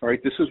 all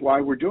right? This is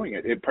why we're doing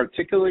it. It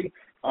particularly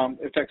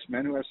affects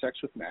men who have sex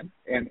with men,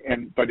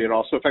 but it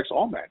also affects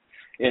all men.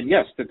 And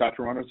yes, to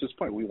Dr. Ronowitz's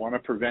point, we want to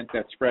prevent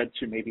that spread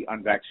to maybe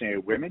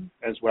unvaccinated women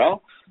as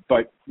well,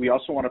 but we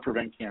also want to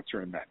prevent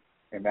cancer in men.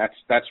 And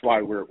that's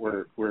why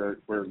we're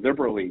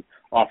liberally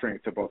offering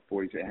it to both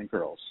boys and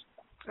girls.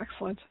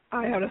 Excellent.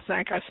 I want to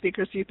thank our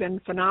speakers. You've been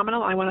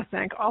phenomenal. I want to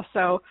thank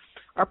also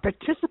our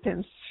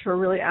participants for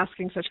really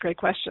asking such great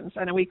questions.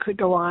 I know we could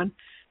go on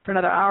for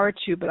another hour or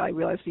two, but I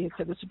realized you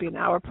said this would be an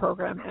hour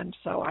program, and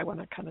so I want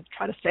to kind of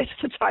try to stay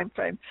to the time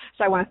frame.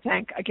 So I want to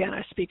thank again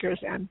our speakers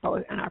and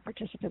our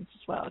participants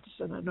as well. It's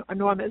an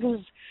enormous.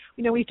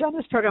 We've done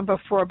this program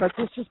before, but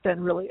this has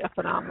been really a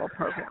phenomenal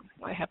program.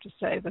 I have to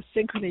say the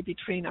synchrony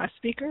between our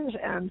speakers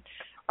and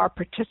our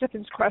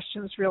participants'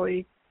 questions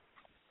really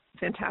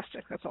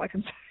fantastic. That's all I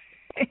can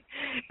say.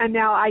 And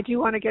now I do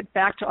want to get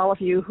back to all of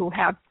you who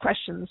have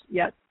questions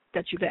yet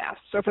that you've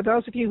asked. So for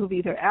those of you who've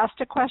either asked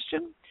a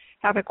question,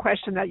 have a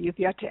question that you've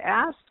yet to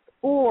ask,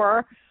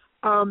 or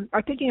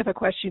are thinking of a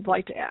question you'd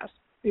like to ask,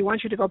 we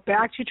want you to go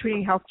back to your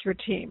Treating Healthcare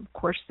team. Of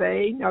course,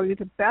 they know you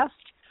the best,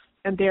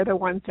 and they're the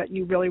ones that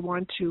you really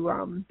want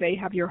to, they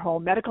have your whole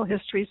medical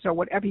history, so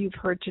whatever you've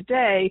heard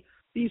today,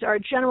 these are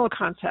general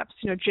concepts.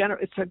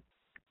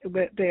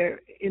 They're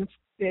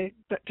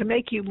to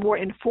make you more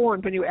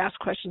informed when you ask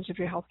questions of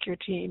your healthcare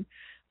team.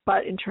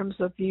 But in terms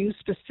of you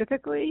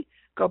specifically,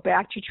 go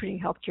back to your treating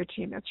healthcare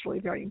team. That's really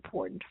very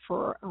important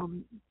for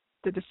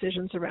the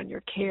decisions around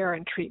your care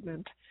and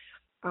treatment.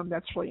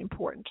 That's really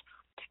important.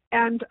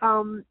 And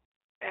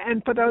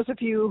for those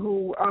of you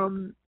who,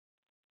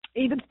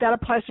 even that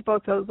applies to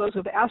both those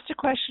who've asked a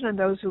question and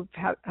those who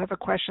have a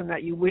question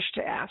that you wish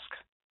to ask.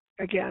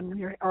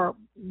 Again, or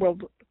will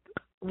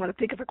want to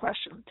think of a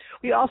question.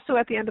 We also,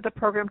 at the end of the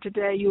program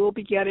today, you will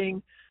be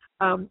getting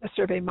a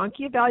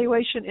SurveyMonkey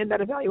evaluation. In that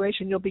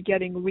evaluation, you'll be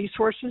getting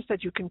resources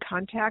that you can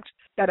contact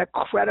that are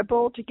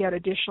credible to get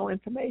additional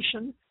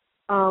information.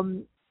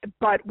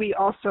 But we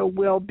also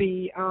will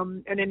be,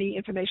 and any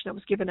information that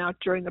was given out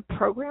during the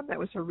program that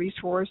was a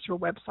resource or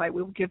website,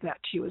 we will give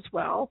that to you as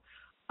well.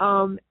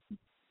 So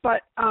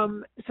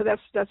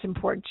that's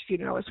important for you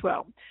to know as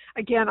well.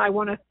 Again, I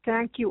want to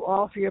thank you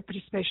all for your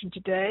participation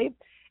today.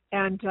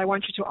 And I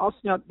want you to also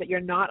know that you're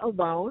not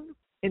alone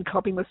in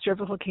coping with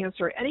cervical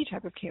cancer or any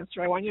type of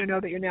cancer. I want you to know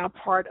that you're now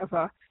part of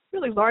a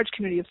really large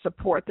community of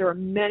support. There are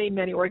many,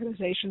 many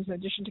organizations in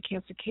addition to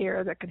Cancer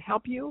Care that can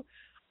help you.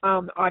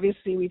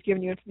 Obviously, we've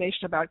given you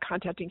information about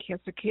contacting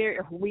Cancer Care.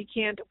 If we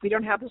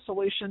don't have the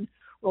solution,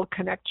 we'll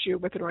connect you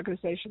with an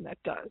organization that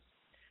does.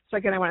 So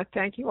again, I want to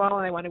thank you all,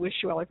 and I want to wish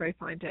you all a very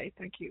fine day.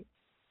 Thank you.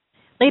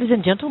 Ladies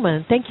and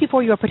gentlemen, thank you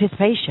for your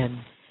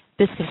participation.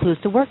 This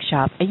concludes the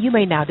workshop, and you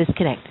may now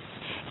disconnect.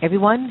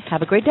 Everyone,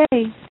 have a great day.